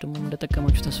እንዳደረጋችሁት ደግሞ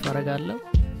እንደተጠቀማችሁ ተስፋ አደርጋለሁ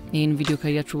ይሄን ቪዲዮ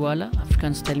ካያችሁ በኋላ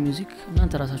አፍሪካን ስታይል ሚውዚክ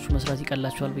እናንተ ራሳችሁ መስራት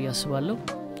ይቀላችኋል ብዬ አስባለሁ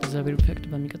እግዚአብሔር ፐርፌክት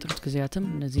በሚቀጥሉት ጊዜያትም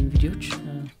እነዚህን ቪዲዮዎች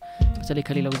በተለይ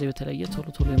ከሌላው ጊዜ በተለየ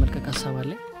ቶሎ የመልቀቅ ሐሳብ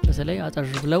አለ በተለይ አጠር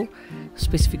ብለው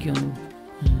ስፔሲፊክ የሆኑ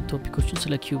ቶፒኮችን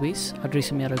ስለ Cubase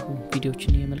አድሬስ የሚያደርጉ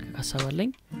ቪዲዮዎችን የመልቀቅ ሐሳብ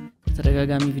አለኝ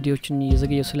ተደጋጋሚ ቪዲዮዎችን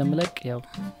እየዘገየው ስለምለቅ ያው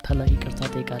ታላቅ ይቅርታ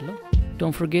ጠይቃለሁ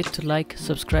Don't forget to like,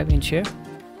 subscribe and share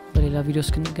በሌላ ቪዲዮ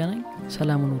እስክንገናኝ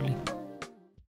ሰላም ሁኑልኝ